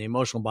body and the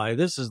emotional body.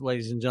 This is,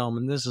 ladies and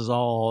gentlemen, this is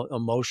all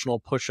emotional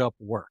push-up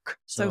work.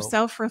 So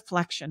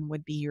self-reflection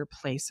would be your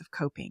place of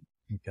coping.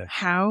 Okay.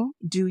 How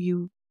do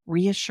you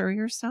reassure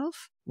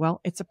yourself?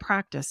 Well, it's a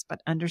practice, but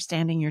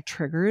understanding your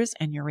triggers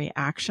and your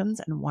reactions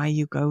and why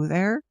you go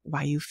there,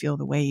 why you feel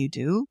the way you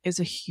do is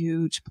a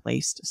huge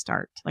place to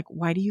start. Like,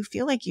 why do you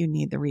feel like you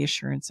need the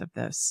reassurance of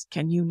this?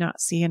 Can you not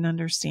see and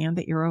understand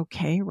that you're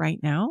okay right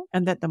now?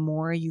 And that the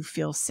more you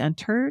feel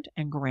centered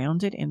and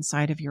grounded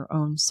inside of your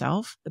own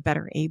self, the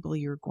better able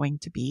you're going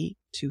to be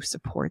to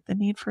support the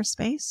need for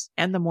space.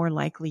 And the more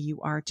likely you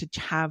are to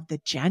have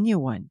the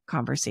genuine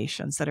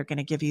conversations that are going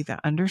to give you the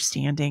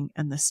understanding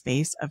and the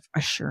space of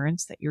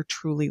assurance that you're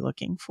truly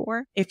looking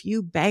for. If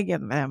you beg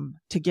them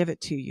to give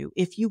it to you,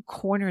 if you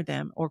corner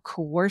them or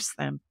coerce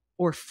them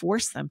or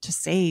force them to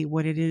say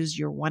what it is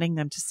you're wanting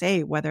them to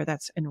say, whether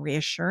that's in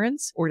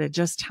reassurance or to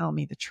just tell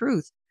me the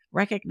truth,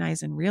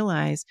 recognize and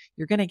realize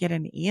you're going to get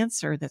an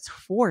answer that's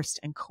forced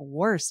and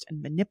coerced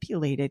and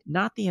manipulated,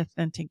 not the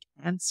authentic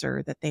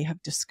answer that they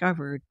have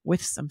discovered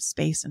with some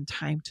space and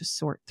time to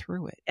sort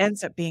through it.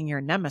 Ends up being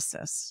your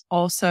nemesis.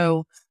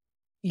 Also,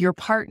 your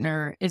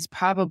partner is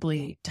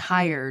probably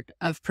tired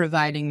of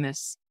providing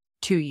this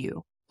to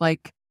you.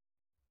 Like,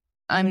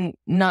 I'm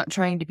not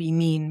trying to be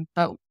mean,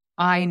 but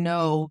I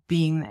know,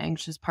 being the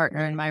anxious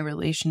partner in my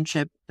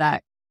relationship,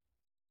 that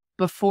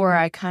before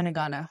I kind of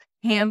got a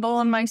handle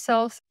on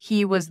myself,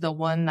 he was the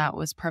one that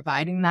was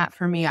providing that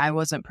for me. I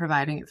wasn't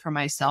providing it for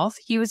myself.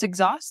 He was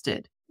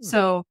exhausted.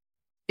 So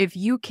if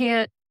you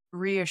can't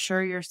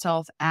reassure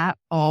yourself at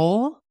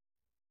all,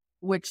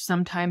 which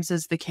sometimes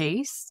is the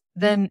case,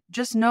 then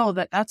just know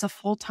that that's a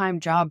full-time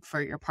job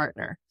for your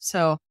partner.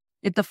 So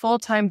it's a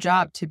full-time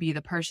job to be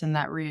the person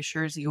that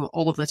reassures you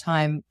all the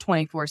time,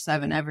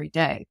 24/7, every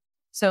day.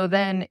 So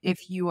then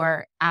if you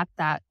are at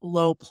that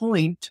low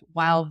point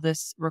while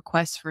this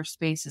request for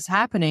space is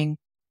happening,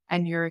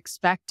 and you're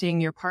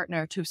expecting your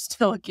partner to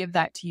still give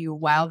that to you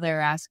while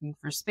they're asking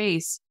for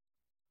space,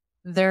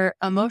 their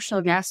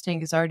emotional gas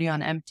tank is already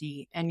on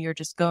empty and you're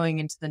just going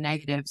into the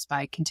negatives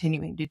by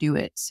continuing to do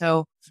it.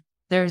 So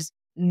there's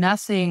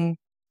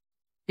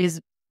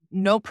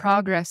no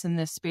progress in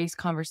this space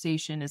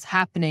conversation is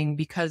happening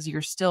because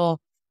you're still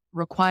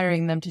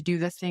requiring them to do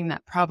the thing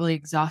that probably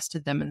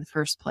exhausted them in the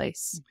first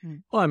place. Mm-hmm.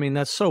 Well, I mean,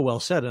 that's so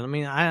well said. And I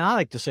mean, I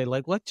like to say,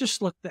 like, let's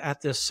just look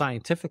at this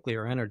scientifically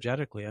or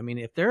energetically. I mean,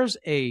 if there's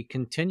a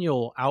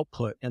continual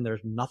output and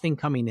there's nothing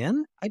coming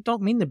in, I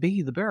don't mean to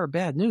be the bearer of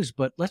bad news,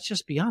 but let's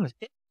just be honest.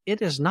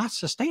 It is not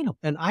sustainable.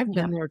 And I've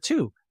been there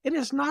too. It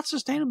is not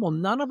sustainable.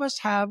 None of us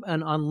have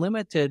an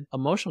unlimited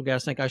emotional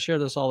gas tank. I share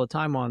this all the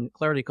time on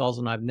clarity calls,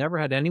 and I've never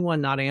had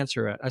anyone not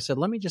answer it. I said,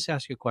 let me just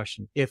ask you a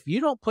question. If you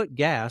don't put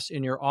gas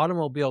in your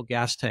automobile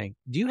gas tank,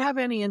 do you have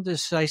any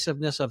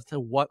indecisiveness of to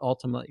what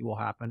ultimately will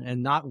happen?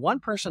 And not one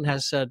person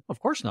has said, of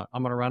course not.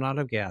 I'm going to run out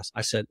of gas.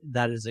 I said,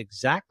 that is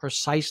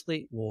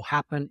precisely will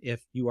happen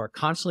if you are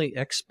constantly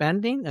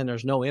expending and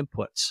there's no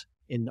inputs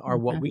in our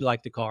what we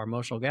like to call our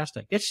emotional gas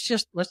tank. It's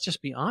just, let's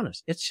just be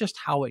honest. It's just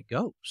how it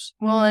goes.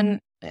 Well,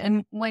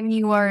 and when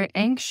you are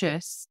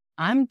anxious,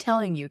 I'm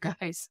telling you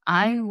guys,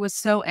 I was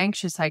so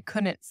anxious I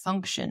couldn't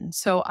function.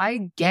 So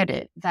I get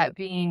it that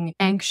being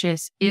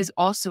anxious is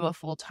also a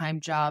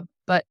full-time job.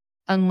 But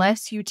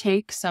unless you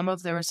take some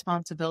of the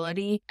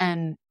responsibility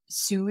and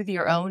soothe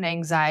your own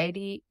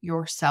anxiety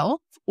yourself,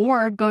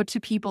 or go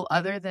to people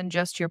other than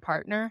just your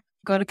partner,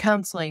 go to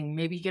counseling,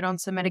 maybe get on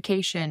some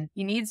medication.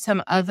 You need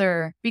some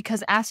other,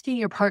 because asking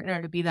your partner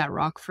to be that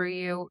rock for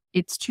you,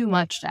 it's too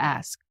much to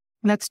ask.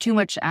 That's too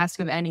much to ask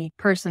of any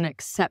person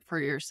except for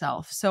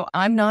yourself. So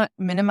I'm not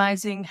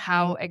minimizing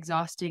how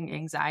exhausting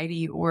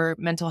anxiety or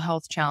mental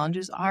health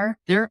challenges are.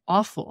 They're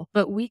awful,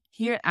 but we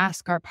can't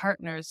ask our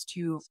partners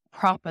to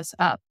prop us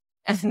up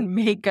and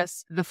make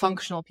us the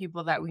functional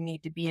people that we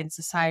need to be in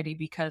society,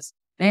 because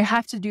they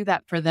have to do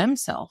that for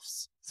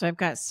themselves. So I've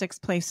got 6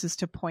 places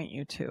to point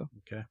you to.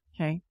 Okay.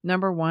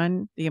 Number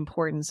 1, the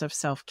importance of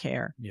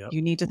self-care. Yep.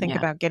 You need to think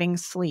about getting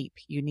sleep.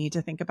 You need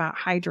to think about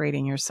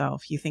hydrating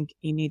yourself. You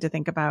need to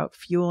think about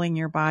fueling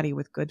your body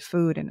with good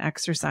food and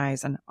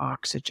exercise and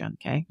oxygen.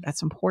 Okay.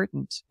 That's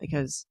important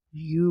because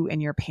you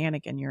and your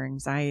panic and your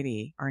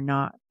anxiety are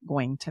not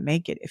going to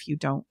make it if you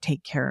don't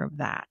take care of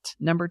that.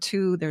 Number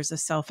 2, there's a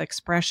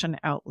self-expression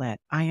outlet.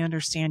 I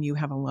understand you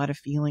have a lot of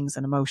feelings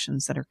and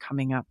emotions that are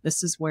coming up.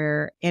 This is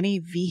where any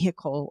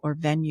vehicle or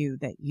venue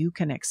that you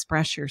can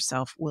express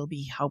yourself will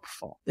be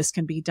helpful. This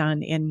can be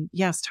done in,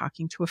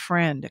 talking to a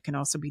friend. It can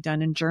also be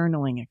done in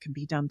journaling. It can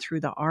be done through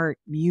the art,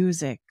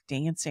 music,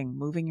 dancing,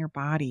 moving your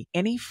body.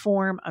 Any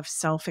form of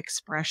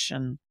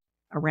self-expression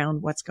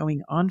around what's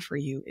going on for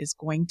you is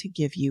going to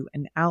give you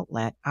an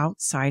outlet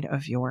outside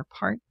of your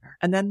partner.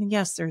 And then,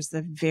 there's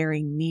the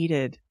very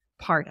needed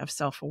part of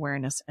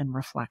self-awareness and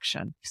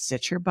reflection.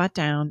 Sit your butt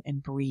down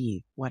and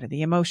breathe. What are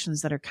the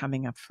emotions that are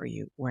coming up for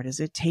you? Where does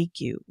it take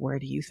you? Where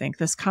do you think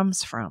this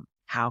comes from?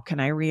 How can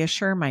I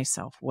reassure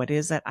myself? What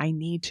is it I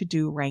need to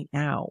do right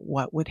now?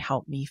 What would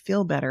help me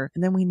feel better?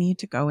 And then we need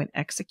to go and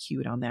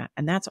execute on that.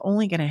 And that's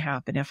only going to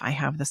happen if I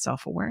have the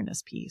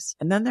self-awareness piece.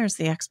 And then there's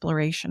the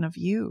exploration of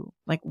you.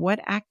 Like, what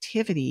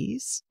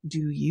activities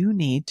do you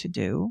need to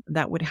do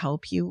that would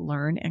help you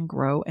learn and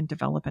grow and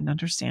develop and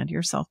understand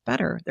yourself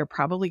better? They're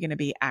probably going to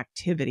be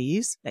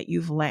activities that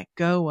you've let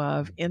go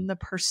of in the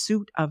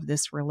pursuit of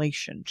this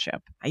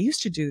relationship. I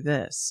used to do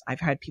this. I've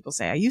had people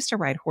say, I used to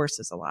ride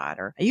horses a lot,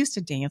 or I used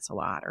to dance a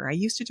lot, or I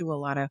used to do a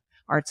lot of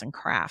arts and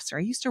crafts, or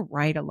I used to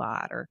write a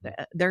lot, or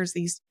there's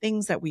these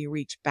things that we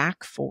reach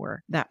back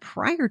for that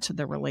prior to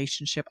the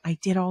relationship, I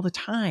did all the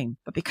time.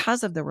 But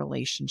because of the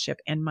relationship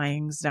and my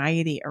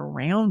anxiety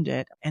around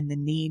it and the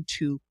need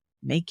to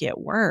make it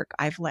work,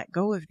 I've let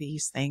go of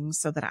these things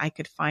so that I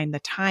could find the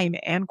time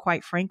and,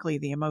 quite frankly,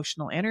 the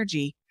emotional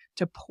energy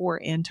to pour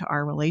into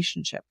our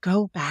relationship.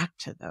 Go back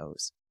to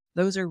those.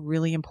 Those are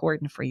really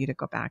important for you to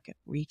go back and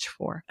reach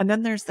for. And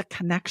then there's the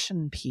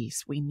connection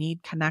piece. We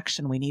need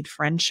connection. We need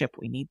friendship.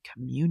 We need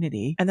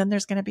community. And then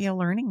there's going to be a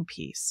learning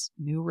piece,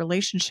 new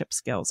relationship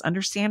skills,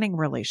 understanding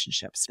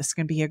relationships. This is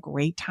going to be a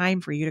great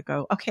time for you to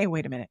go, okay,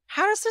 wait a minute.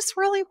 How does this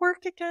really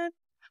work again?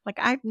 Like,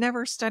 I've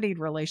never studied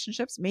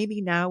relationships.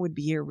 Maybe now would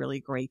be a really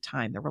great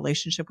time. The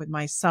relationship with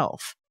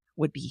myself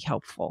would be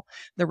helpful.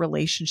 The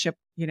relationship,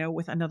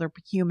 with another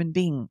human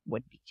being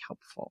would be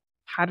helpful.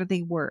 How do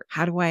they work?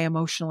 How do I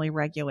emotionally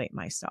regulate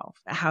myself?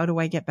 How do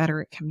I get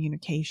better at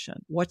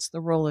communication? What's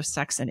the role of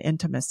sex and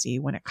intimacy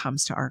when it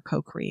comes to our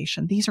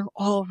co-creation? These are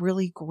all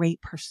really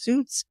great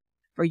pursuits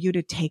for you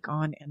to take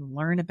on and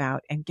learn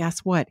about. And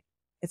guess what?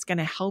 It's going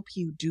to help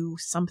you do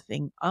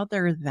something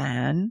other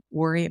than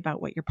worry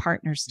about what your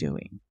partner's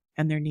doing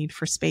and their need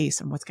for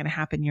space and what's going to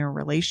happen in your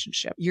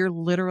relationship. You're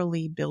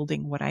literally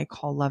building what I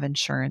call love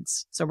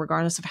insurance. So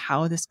regardless of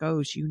how this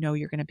goes, you're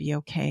going to be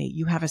okay.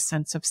 You have a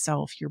sense of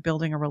self. You're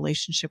building a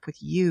relationship with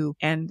you.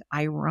 And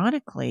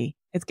ironically,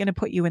 it's going to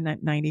put you in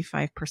that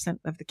 95%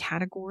 of the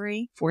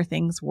category for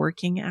things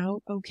working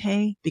out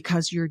okay,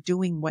 because you're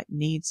doing what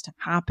needs to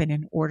happen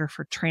in order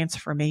for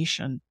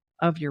transformation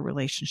of your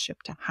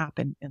relationship to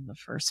happen in the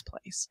first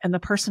place. And the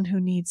person who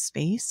needs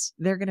space,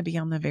 they're going to be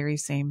on the very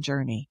same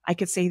journey. I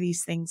could say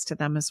these things to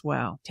them as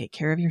well. Take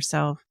care of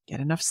yourself, get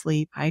enough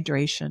sleep,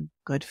 hydration,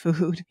 good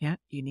food. Yeah,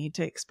 you need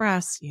to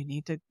express, you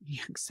need to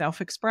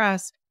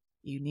self-express.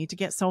 You need to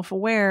get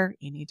self-aware.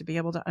 You need to be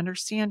able to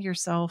understand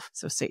yourself.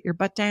 So sit your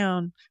butt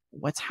down.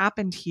 What's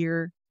happened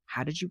here?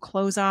 How did you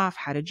close off?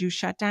 How did you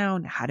shut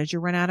down? How did you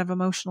run out of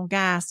emotional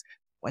gas?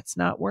 What's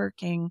not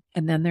working?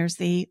 And then there's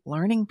the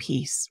learning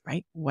piece,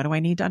 right? What do I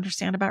need to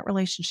understand about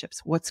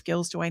relationships? What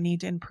skills do I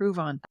need to improve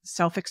on?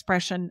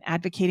 Self-expression,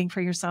 advocating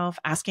for yourself,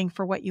 asking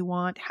for what you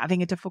want,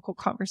 having a difficult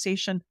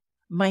conversation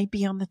might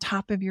be on the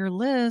top of your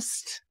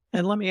list.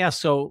 And let me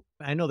ask, so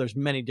I know there's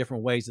many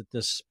different ways that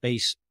this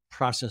space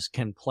process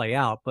can play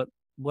out, but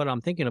what I'm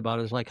thinking about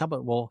is like,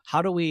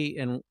 how do we,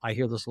 and I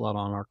hear this a lot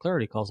on our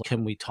clarity calls,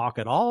 can we talk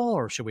at all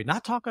or should we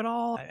not talk at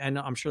all? And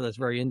I'm sure that's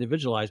very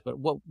individualized, but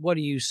what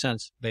do you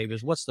sense, babe,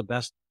 is what's the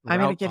best route?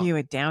 I'm going to give you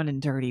a down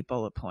and dirty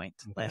bullet point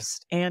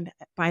list. And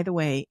by the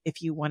way,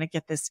 if you want to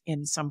get this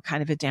in some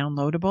kind of a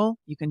downloadable,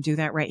 you can do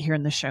that right here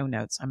in the show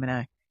notes. I'm going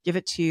to give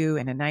it to you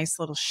in a nice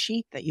little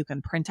sheet that you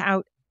can print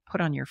out, put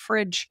on your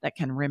fridge, that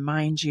can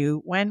remind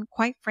you when,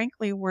 quite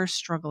frankly, we're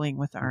struggling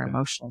with our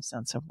emotional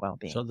sense of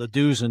well-being. So the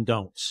do's and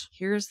don'ts.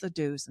 Here's the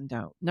do's and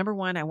don'ts. Number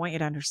one, I want you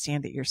to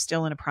understand that you're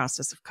still in a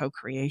process of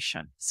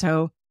co-creation.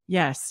 So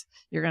yes,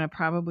 you're going to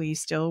probably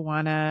still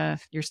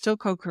you're still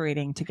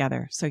co-creating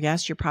together. So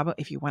yes,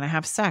 if you want to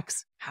have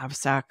sex, have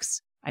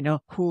sex. I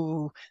know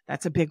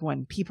that's a big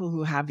one. People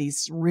who have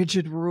these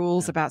rigid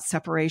rules about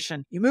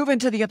separation. You move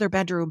into the other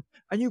bedroom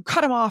and you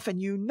cut them off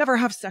and you never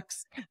have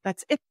sex.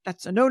 That's it.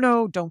 That's a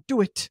no-no. Don't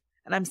do it.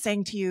 And I'm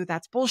saying to you,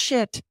 that's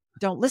bullshit.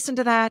 Don't listen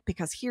to that,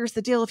 because here's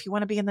the deal. If you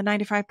want to be in the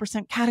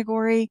 95%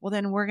 category, well,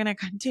 then we're going to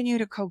continue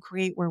to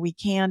co-create where we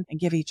can and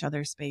give each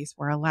other space.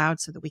 We're allowed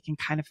so that we can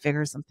kind of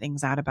figure some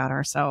things out about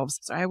ourselves.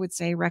 So I would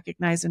say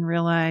recognize and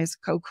realize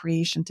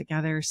co-creation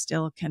together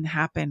still can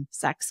happen.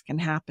 Sex can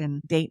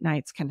happen. Date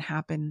nights can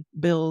happen.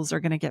 Bills are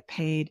going to get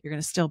paid. You're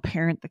going to still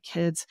parent the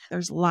kids.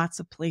 There's lots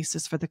of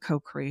places for the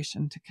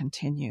co-creation to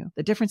continue.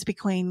 The difference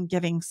between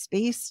giving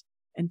space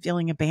and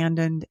feeling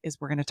abandoned is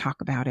we're going to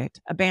talk about it.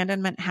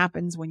 Abandonment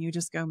happens when you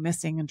just go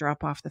missing and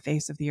drop off the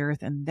face of the earth.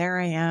 And there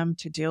I am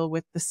to deal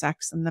with the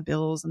sex and the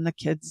bills and the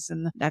kids.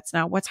 And that's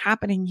not what's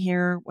happening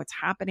here. What's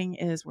happening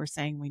is we're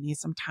saying we need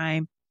some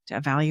time to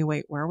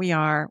evaluate where we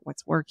are,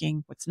 what's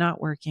working, what's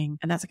not working.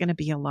 And that's going to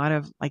be a lot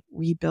of like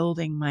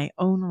rebuilding my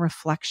own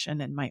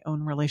reflection and my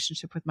own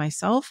relationship with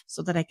myself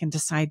so that I can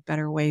decide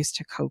better ways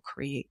to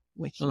co-create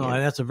with you. No,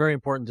 that's a very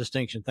important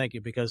distinction. Thank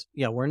you. Because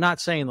we're not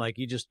saying like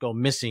you just go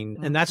missing,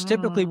 and that's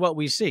typically what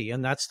we see.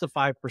 And that's the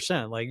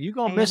 5%. Like you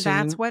go missing.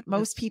 That's what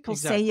most people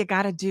say you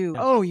got to do.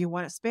 Yeah. Oh, you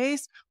want a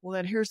space? Well,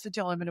 then here's the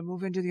deal. I'm going to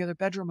move into the other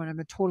bedroom and I'm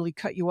going to totally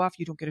cut you off.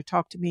 You don't get to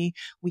talk to me.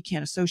 We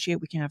can't associate.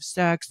 We can't have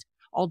sex.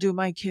 I'll do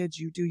my kids,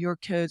 you do your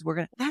kids.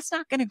 That's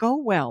not going to go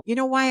well. You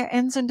know why it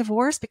ends in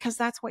divorce? Because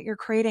that's what you're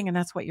creating and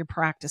that's what you're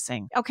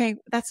practicing. Okay,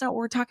 that's not what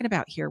we're talking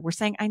about here. We're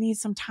saying I need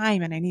some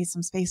time and I need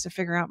some space to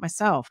figure out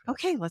myself.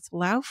 Okay, let's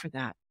allow for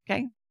that.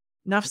 Okay.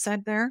 Enough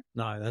said there.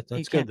 No, that's you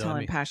good. Can't tell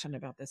I'm passionate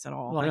about this at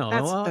all. Well,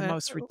 that's the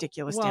most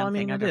ridiculous damn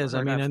thing I've ever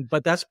heard of.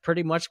 But that's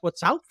pretty much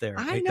what's out there.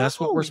 I know. That's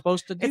what we're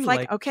supposed to do. It's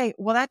like, okay,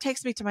 well, that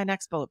takes me to my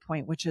next bullet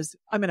point, which is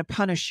I'm going to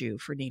punish you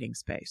for needing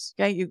space.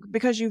 Okay,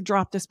 because you've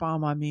dropped this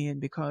bomb on me,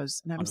 and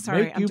I'm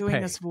sorry, I'm doing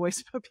this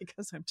voice, but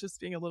because I'm just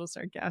being a little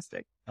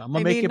sarcastic. I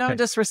mean, no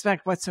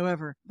disrespect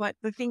whatsoever, but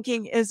the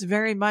thinking is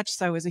very much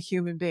so as a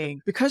human being.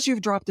 Because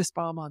you've dropped this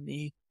bomb on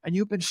me, and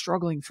you've been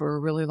struggling for a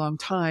really long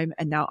time,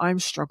 and now I'm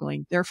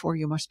struggling. Therefore,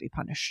 you must be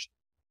punished.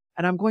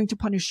 And I'm going to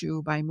punish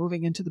you by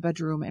moving into the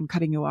bedroom and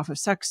cutting you off of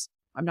sex.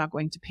 I'm not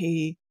going to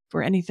pay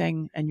for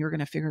anything, and you're going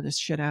to figure this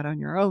shit out on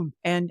your own.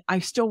 And I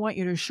still want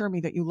you to assure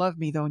me that you love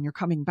me, though, and you're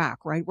coming back,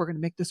 right? We're going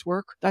to make this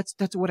work. That's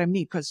what I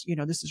need, because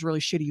this is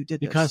really shitty. You did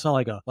this. You kind of sound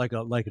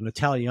like an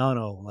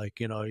Italiano,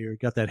 you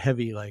got that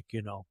heavy,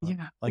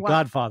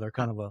 Godfather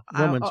kind of a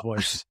woman's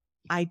voice.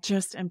 I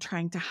just am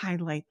trying to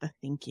highlight the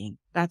thinking.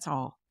 That's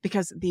all.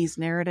 Because these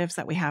narratives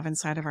that we have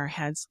inside of our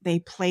heads, they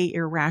play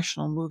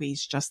irrational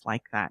movies just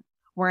like that,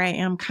 where I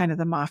am kind of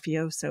the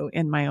mafioso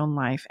in my own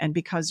life. And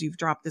because you've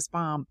dropped this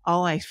bomb,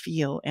 all I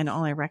feel and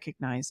all I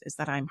recognize is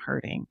that I'm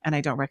hurting, and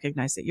I don't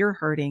recognize that you're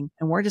hurting.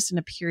 And we're just in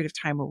a period of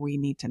time where we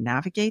need to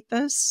navigate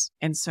this.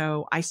 And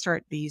so I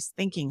start these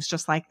thinkings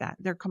just like that.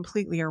 They're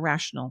completely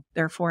irrational.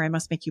 Therefore, I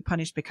must make you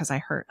punished because I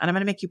hurt. And I'm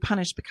going to make you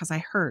punished because I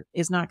hurt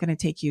is not going to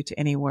take you to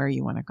anywhere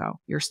you want to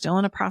go. You're still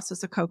in a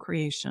process of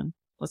co-creation.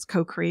 Let's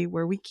co-create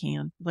where we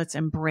can. Let's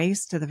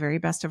embrace to the very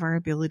best of our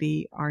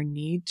ability our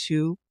need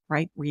to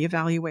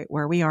reevaluate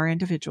where we are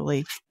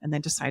individually and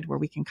then decide where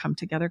we can come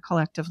together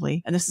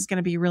collectively. And this is going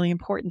to be really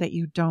important that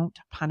you don't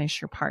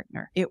punish your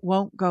partner. It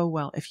won't go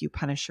well if you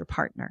punish your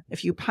partner.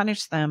 If you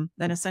punish them,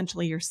 then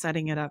essentially you're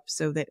setting it up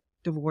so that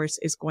divorce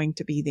is going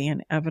to be the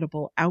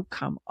inevitable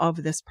outcome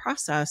of this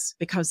process,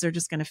 because they're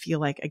just going to feel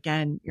like,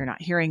 again, you're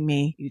not hearing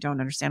me. You don't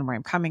understand where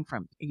I'm coming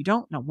from. You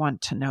don't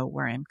want to know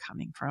where I'm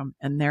coming from.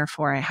 And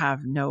therefore I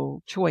have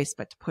no choice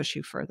but to push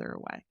you further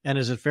away. And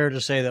is it fair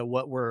to say that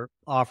what we're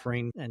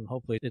offering, and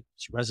hopefully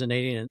it's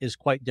resonating, is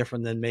quite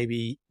different than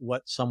maybe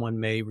what someone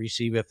may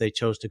receive if they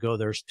chose to go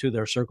to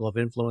their circle of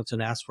influence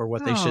and ask for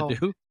what they should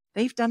do?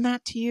 They've done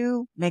that to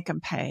you, make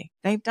them pay.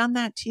 They've done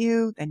that to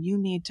you, then you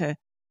need to.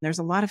 There's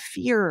a lot of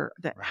fear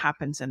that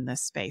happens in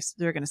this space.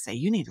 They're going to say,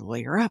 you need to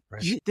lawyer up.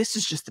 This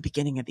is just the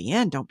beginning of the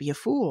end. Don't be a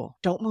fool.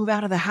 Don't move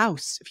out of the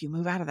house. If you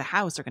move out of the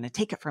house, they're going to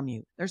take it from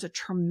you. There's a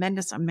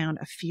tremendous amount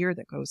of fear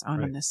that goes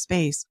on in this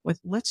space.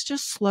 Let's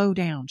just slow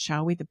down,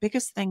 shall we? The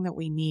biggest thing that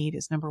we need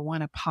is, number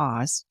one, a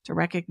pause to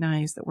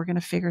recognize that we're going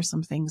to figure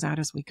some things out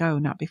as we go,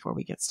 not before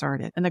we get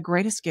started. And the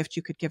greatest gift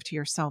you could give to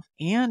yourself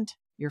and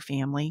your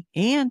family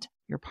and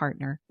your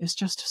partner is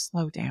just to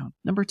slow down.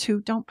 Number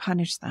two, don't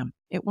punish them.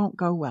 It won't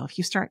go well. If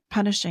you start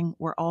punishing,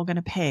 we're all going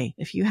to pay.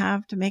 If you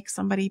have to make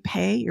somebody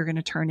pay, you're going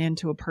to turn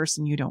into a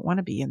person you don't want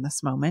to be in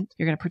this moment.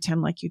 You're going to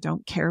pretend like you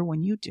don't care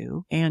when you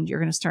do. And you're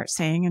going to start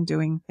saying and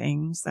doing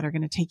things that are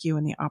going to take you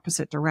in the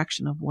opposite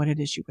direction of what it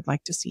is you would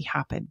like to see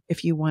happen.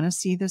 If you want to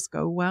see this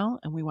go well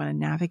and we want to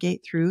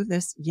navigate through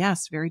this,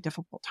 yes, very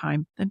difficult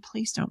time, then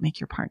please don't make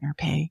your partner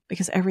pay,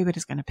 because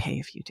everybody's going to pay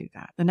if you do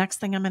that. The next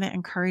thing I'm going to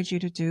encourage you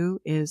to do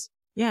is,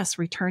 yes,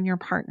 return your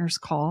partner's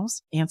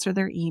calls, answer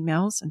their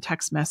emails and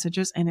text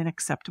messages in an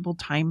acceptable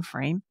time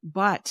frame,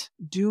 but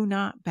do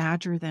not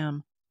badger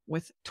them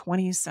with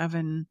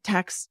 27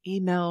 texts,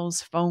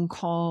 emails, phone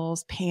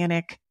calls,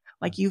 panic.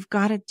 Like, you've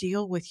got to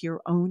deal with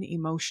your own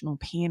emotional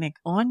panic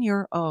on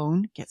your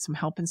own. Get some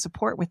help and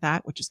support with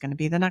that, which is going to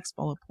be the next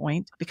bullet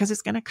point, because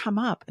it's going to come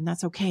up, and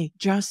that's okay.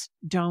 Just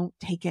don't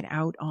take it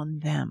out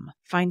on them.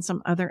 Find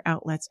some other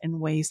outlets and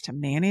ways to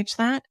manage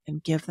that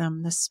and give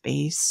them the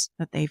space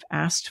that they've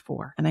asked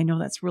for. And I know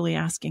that's really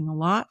asking a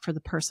lot for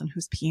the person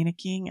who's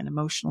panicking and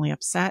emotionally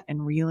upset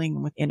and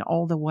reeling within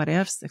all the what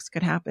ifs. This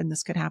could happen.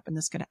 This could happen.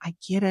 I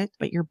get it.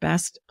 But your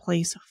best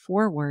place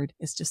forward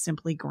is to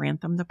simply grant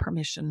them the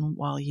permission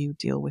while you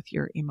deal with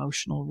your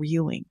emotional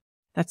reeling.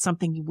 That's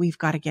something we've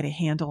got to get a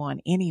handle on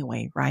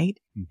anyway, right?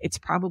 Mm-hmm. It's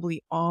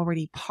probably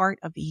already part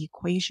of the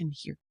equation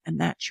here. And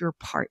that's your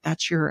part.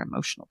 That's your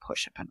emotional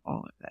push-up in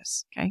all of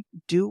this. Okay.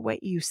 Do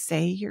what you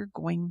say you're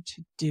going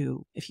to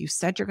do. If you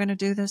said you're going to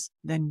do this,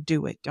 then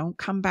do it. Don't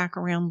come back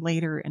around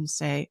later and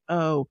say,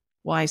 oh,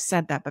 well, I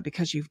said that, but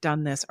because you've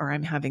done this, or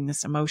I'm having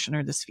this emotion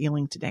or this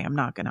feeling today, I'm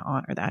not going to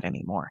honor that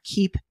anymore.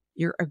 Keep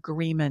your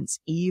agreements,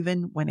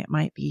 even when it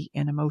might be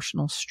an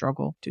emotional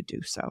struggle to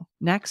do so.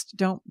 Next,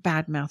 don't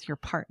badmouth your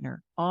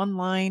partner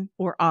online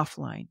or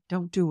offline.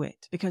 Don't do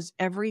it, because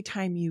every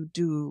time you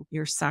do,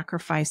 you're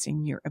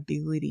sacrificing your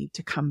ability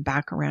to come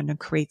back around and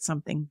create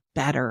something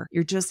better.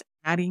 You're just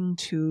adding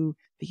to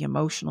the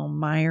emotional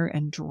mire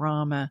and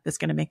drama that's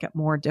going to make it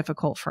more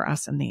difficult for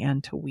us in the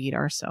end to weed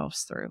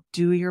ourselves through.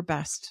 Do your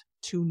best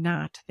to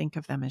not think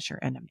of them as your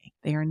enemy.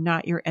 They are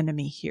not your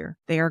enemy here.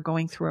 They are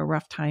going through a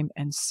rough time,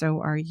 and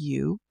so are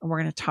you. And we're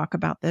going to talk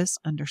about this,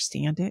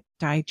 understand it,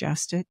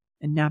 digest it,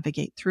 and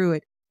navigate through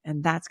it.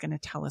 And that's going to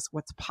tell us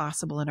what's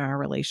possible in our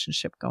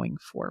relationship going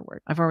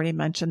forward. I've already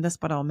mentioned this,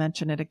 but I'll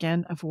mention it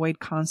again. Avoid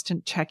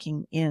constant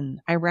checking in.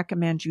 I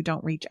recommend you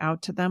don't reach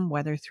out to them,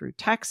 whether through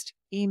text,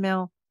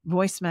 email,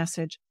 voice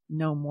message,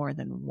 no more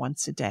than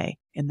once a day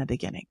in the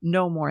beginning.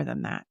 No more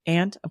than that.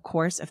 And of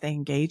course, if they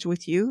engage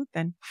with you,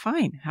 then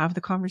fine, have the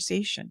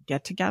conversation,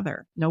 get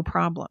together, no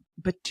problem.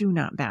 But do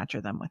not badger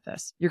them with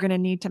this. You're going to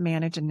need to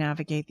manage and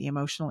navigate the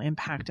emotional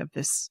impact of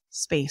this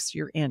space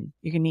you're in.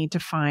 You're going to need to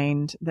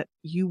find that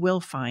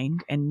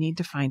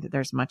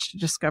there's much to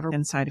discover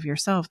inside of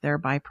yourself,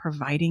 thereby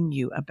providing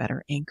you a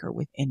better anchor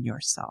within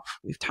yourself.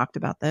 We've talked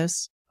about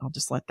this. I'll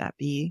just let that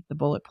be the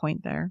bullet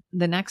point there.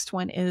 The next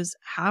one is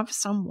have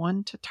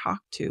someone to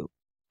talk to.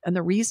 And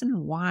the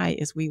reason why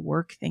is we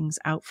work things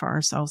out for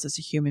ourselves as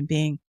a human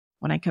being.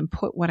 When I can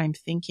put what I'm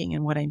thinking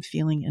and what I'm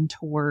feeling into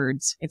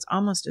words, it's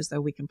almost as though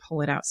we can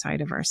pull it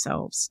outside of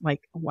ourselves.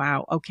 Like,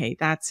 wow, okay,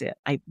 that's it.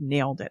 I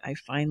nailed it. I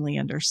finally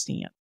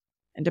understand.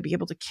 And to be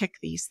able to kick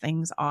these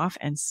things off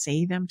and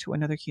say them to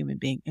another human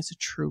being is a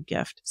true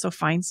gift. So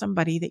find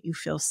somebody that you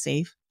feel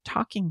safe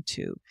talking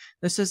to.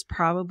 This is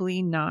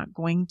probably not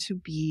going to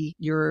be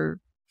your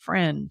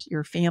friend,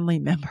 your family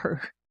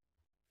member,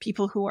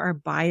 people who are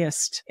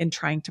biased in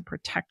trying to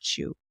protect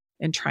you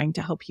and trying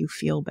to help you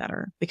feel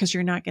better, because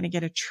you're not going to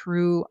get a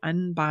true,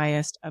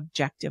 unbiased,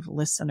 objective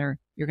listener.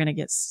 You're going to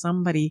get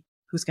somebody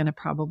who's going to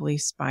probably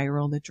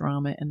spiral the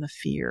drama and the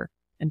fear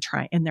and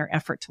try in their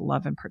effort to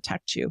love and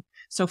protect you.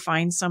 So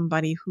find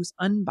somebody who's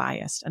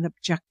unbiased, an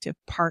objective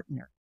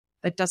partner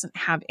that doesn't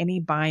have any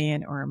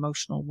buy-in or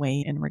emotional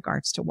weight in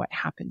regards to what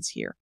happens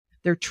here.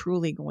 They're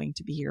truly going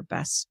to be your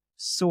best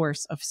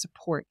source of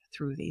support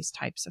through these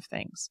types of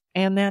things.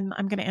 And then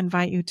I'm going to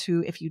invite you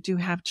to, if you do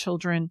have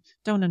children,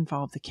 don't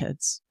involve the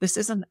kids. This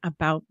isn't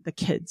about the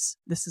kids.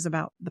 This is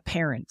about the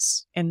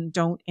parents. And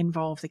don't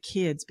involve the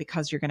kids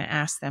because you're going to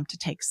ask them to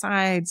take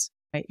sides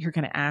right? You're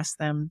going to ask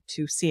them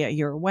to see it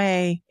your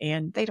way,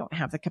 and they don't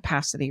have the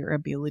capacity or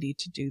ability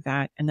to do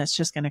that. And that's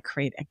just going to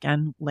create,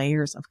 again,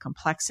 layers of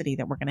complexity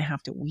that we're going to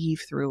have to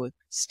weave through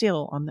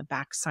still on the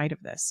backside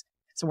of this.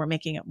 So we're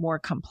making it more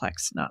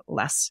complex, not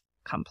less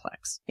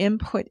complex.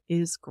 Input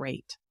is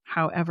great.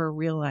 However,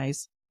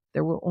 realize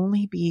there will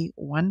only be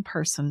one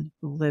person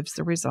who lives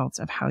the results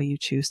of how you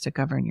choose to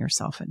govern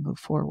yourself and move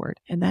forward.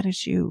 And that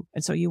is you.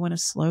 And so you want to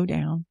slow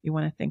down. You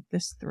want to think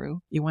this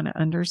through. You want to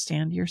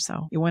understand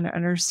yourself. You want to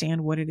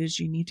understand what it is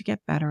you need to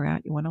get better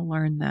at. You want to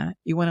learn that.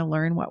 You want to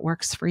learn what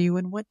works for you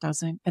and what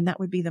doesn't. And that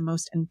would be the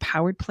most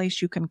empowered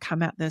place you can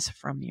come at this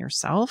from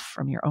yourself,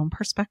 from your own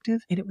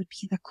perspective. And it would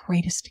be the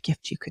greatest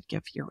gift you could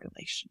give your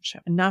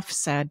relationship. Enough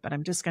said, but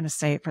I'm just going to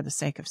say it for the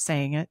sake of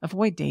saying it.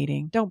 Avoid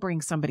dating. Don't bring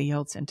somebody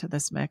else into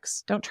this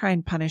mix. Don't try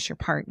and punish your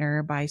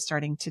partner by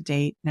starting to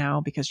date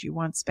now because you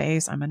want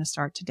space. I'm going to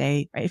start to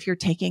date. Right? If you're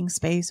taking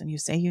space and you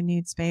say you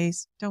need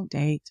space, don't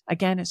date.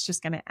 Again, it's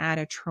just going to add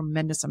a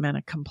tremendous amount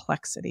of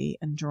complexity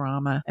and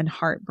drama and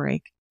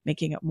heartbreak,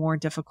 making it more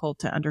difficult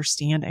to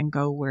understand and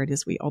go where it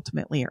is we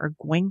ultimately are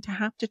going to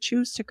have to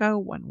choose to go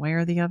one way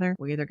or the other.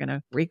 We're either going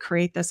to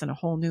recreate this in a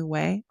whole new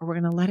way or we're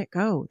going to let it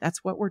go.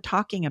 That's what we're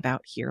talking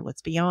about here.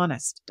 Let's be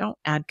honest. Don't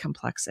add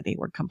complexity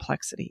where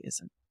complexity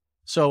isn't.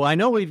 So I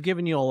know we've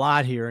given you a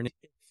lot here, and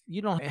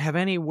you don't have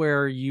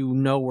anywhere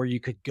where you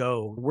could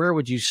go. Where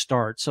would you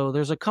start? So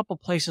there's a couple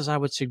places I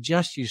would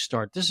suggest you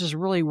start. This is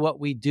really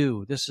what we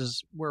do.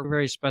 We're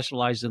very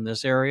specialized in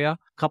this area. A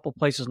couple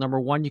places.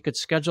 Number one, you could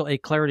schedule a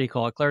clarity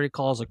call. A clarity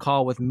call is a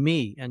call with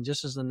me. And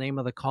just as the name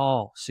of the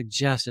call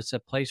suggests, it's a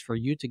place for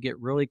you to get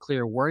really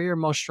clear where you're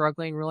most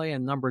struggling really.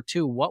 And number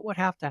two, what would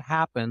have to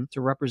happen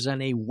to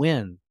represent a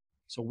win?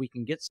 So we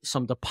can get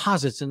some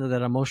deposits into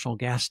that emotional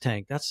gas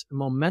tank.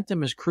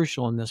 Momentum is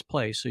crucial in this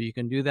place. So you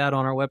can do that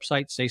on our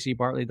website,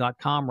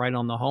 stacibartley.com. Right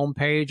on the home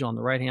page, on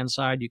the right-hand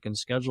side, you can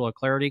schedule a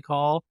clarity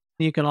call.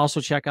 You can also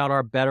check out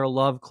our Better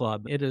Love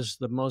Club. It is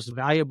the most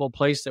valuable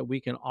place that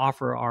we can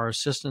offer our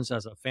assistants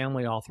as a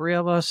family, all three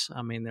of us.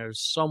 I mean,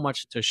 there's so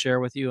much to share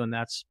with you, and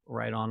that's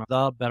right on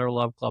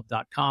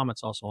thebetterloveclub.com.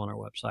 It's also on our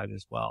website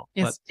as well.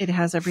 Yes, it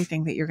has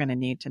everything that you're going to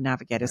need to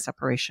navigate a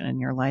separation in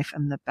your life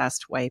in the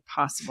best way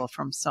possible,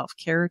 from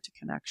self-care to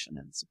connection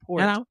and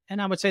support.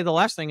 And I would say the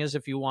last thing is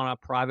if you want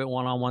a private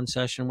one-on-one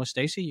session with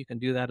Staci, you can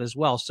do that as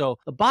well. So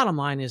the bottom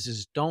line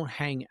is don't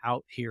hang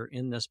out here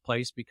in this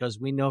place, because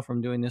we know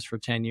from doing this for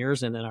 10 years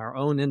and in our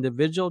own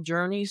individual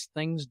journeys,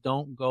 things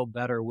don't go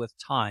better with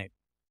time.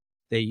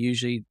 They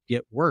usually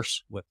get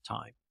worse with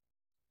time.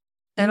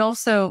 And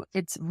also,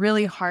 it's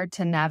really hard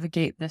to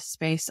navigate this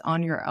space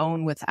on your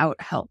own without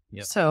help.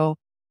 Yep. So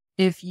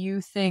if you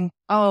think,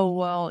 oh,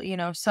 well,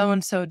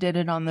 so-and-so did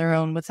it on their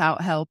own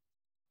without help,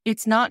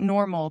 it's not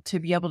normal to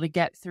be able to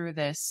get through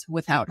this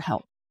without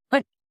help.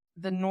 But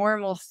the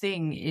normal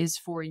thing is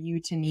for you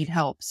to need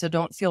help. So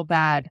don't feel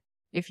bad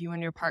if you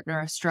and your partner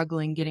are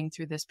struggling getting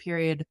through this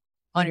period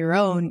on your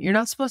own. You're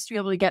not supposed to be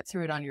able to get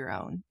through it on your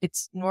own.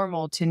 It's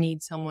normal to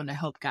need someone to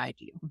help guide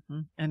you.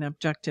 Mm-hmm. An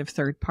objective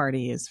third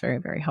party is very,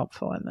 very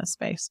helpful in this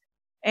space.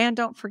 And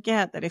don't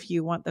forget that if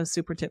you want those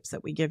super tips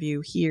that we give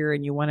you here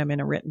and you want them in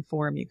a written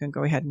form, you can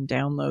go ahead and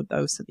download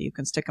those so that you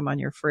can stick them on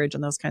your fridge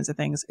and those kinds of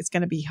things. It's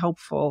going to be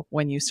helpful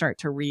when you start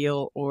to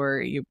reel,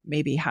 or you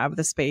maybe have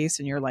the space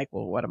and you're like,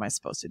 well, what am I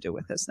supposed to do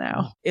with this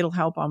now? It'll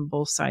help on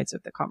both sides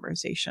of the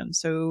conversation.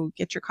 So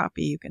get your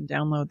copy. You can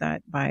download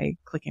that by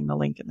clicking the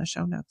link in the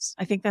show notes.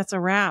 I think that's a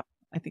wrap.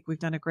 I think we've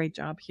done a great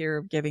job here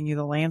of giving you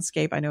the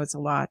landscape. I know it's a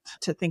lot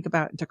to think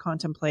about and to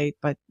contemplate,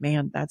 but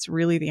man, that's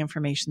really the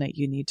information that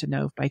you need to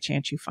know if by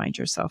chance you find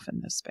yourself in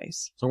this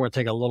space. So we're going to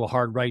take a little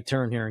hard right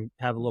turn here and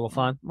have a little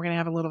fun. We're going to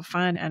have a little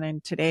fun. And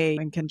then today,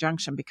 in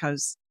conjunction,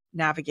 because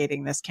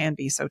navigating this can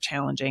be so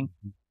challenging,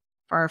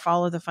 for our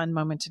Follow the Fun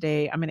moment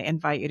today, I'm going to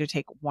invite you to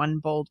take one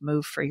bold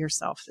move for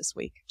yourself this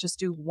week. Just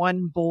do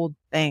one bold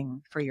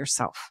thing for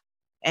yourself.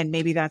 And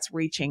maybe that's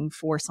reaching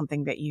for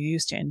something that you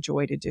used to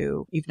enjoy to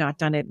do. You've not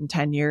done it in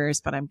 10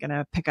 years, but I'm going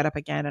to pick it up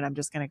again and I'm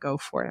just going to go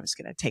for it. I'm just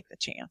going to take the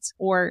chance.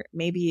 Or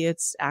maybe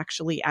it's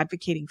actually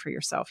advocating for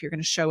yourself. You're going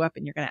to show up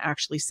and you're going to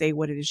actually say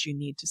what it is you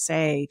need to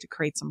say to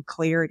create some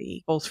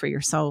clarity, both for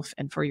yourself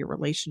and for your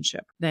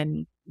relationship.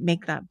 Then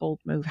make that bold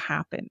move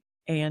happen.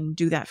 And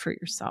do that for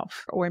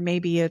yourself. Or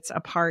maybe it's a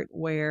part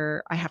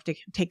where I have to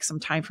take some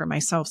time for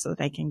myself so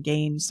that I can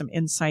gain some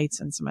insights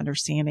and some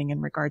understanding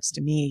in regards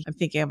to me. I'm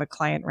thinking of a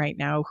client right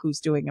now who's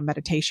doing a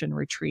meditation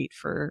retreat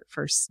for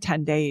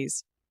 10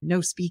 days,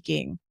 no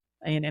speaking,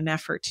 in an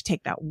effort to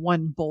take that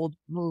one bold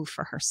move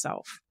for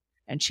herself.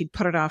 And she'd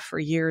put it off for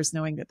years,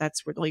 knowing that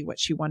that's really what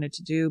she wanted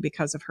to do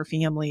because of her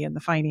family and the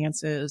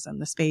finances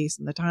and the space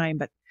and the time.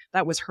 But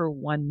that was her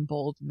one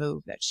bold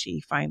move that she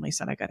finally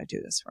said, I got to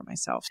do this for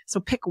myself. So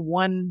pick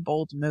one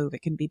bold move.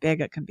 It can be big,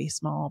 it can be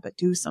small, but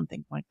do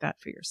something like that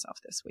for yourself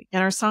this week.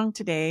 And our song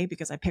today,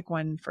 because I pick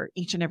one for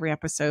each and every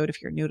episode,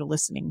 if you're new to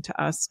listening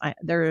to us,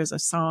 there is a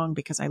song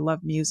because I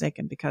love music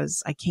and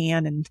because I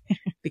can and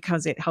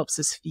because it helps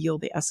us feel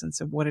the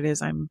essence of what it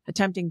is I'm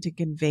attempting to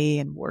convey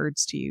in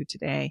words to you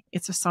today.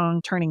 It's a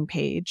song, Turning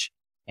Page.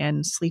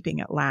 and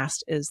Sleeping at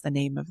Last is the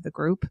name of the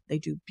group. They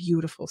do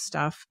beautiful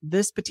stuff.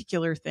 This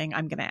particular thing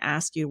I'm going to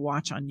ask you to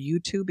watch on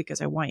YouTube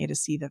because I want you to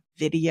see the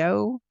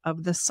video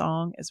of the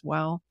song as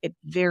well. It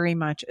very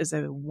much is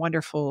a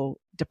wonderful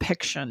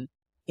depiction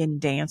in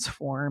dance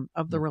form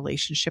of the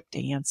relationship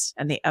dance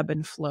and the ebb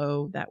and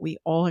flow that we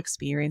all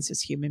experience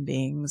as human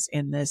beings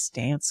in this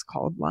dance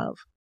called love.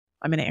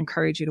 I'm going to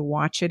encourage you to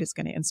watch it. It's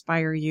going to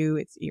inspire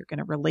you. You're going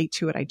to relate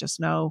to it. I just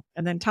know.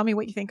 And then tell me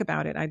what you think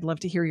about it. I'd love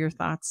to hear your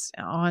thoughts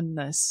on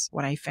this.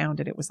 When I found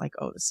it, it was like,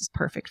 oh, this is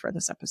perfect for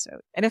this episode.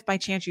 And if by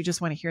chance you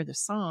just want to hear the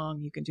song,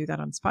 you can do that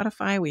on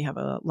Spotify. We have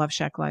a Love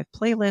Shack Live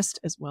playlist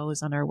as well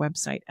as on our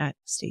website at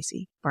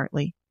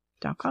stacibartley.com.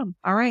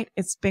 All right.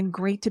 It's been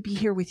great to be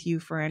here with you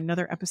for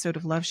another episode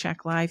of Love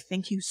Shack Live.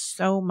 Thank you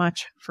so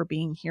much for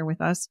being here with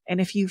us. And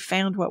if you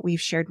found what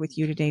we've shared with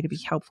you today to be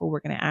helpful,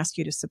 we're going to ask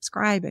you to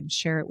subscribe and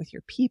share it with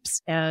your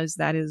peeps, as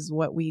that is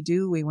what we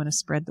do. We want to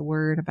spread the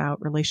word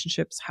about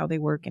relationships, how they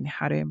work, and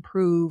how to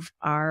improve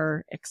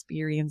our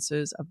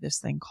experiences of this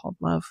thing called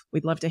love.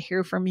 We'd love to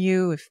hear from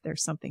you. If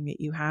there's something that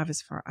you have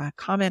as for a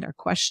comment or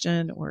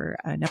question or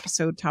an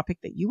episode topic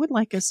that you would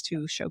like us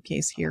to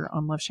showcase here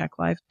on Love Shack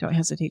Live, don't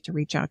hesitate to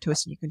reach out to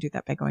us, and you can do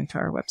that by going to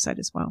our website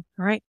as well.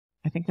 All right.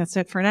 I think that's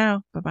it for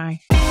now. Bye-bye.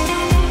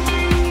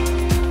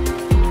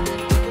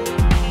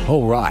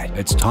 All right,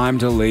 it's time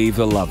to leave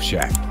the Love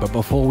Shack. But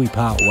before we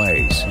part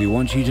ways, we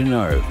want you to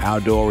know our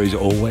door is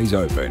always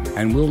open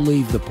and we'll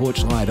leave the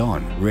porch light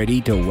on, ready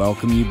to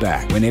welcome you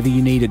back whenever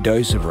you need a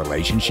dose of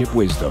relationship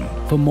wisdom.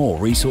 For more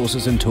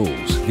resources and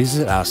tools,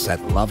 visit us at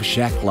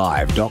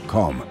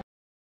loveshacklive.com.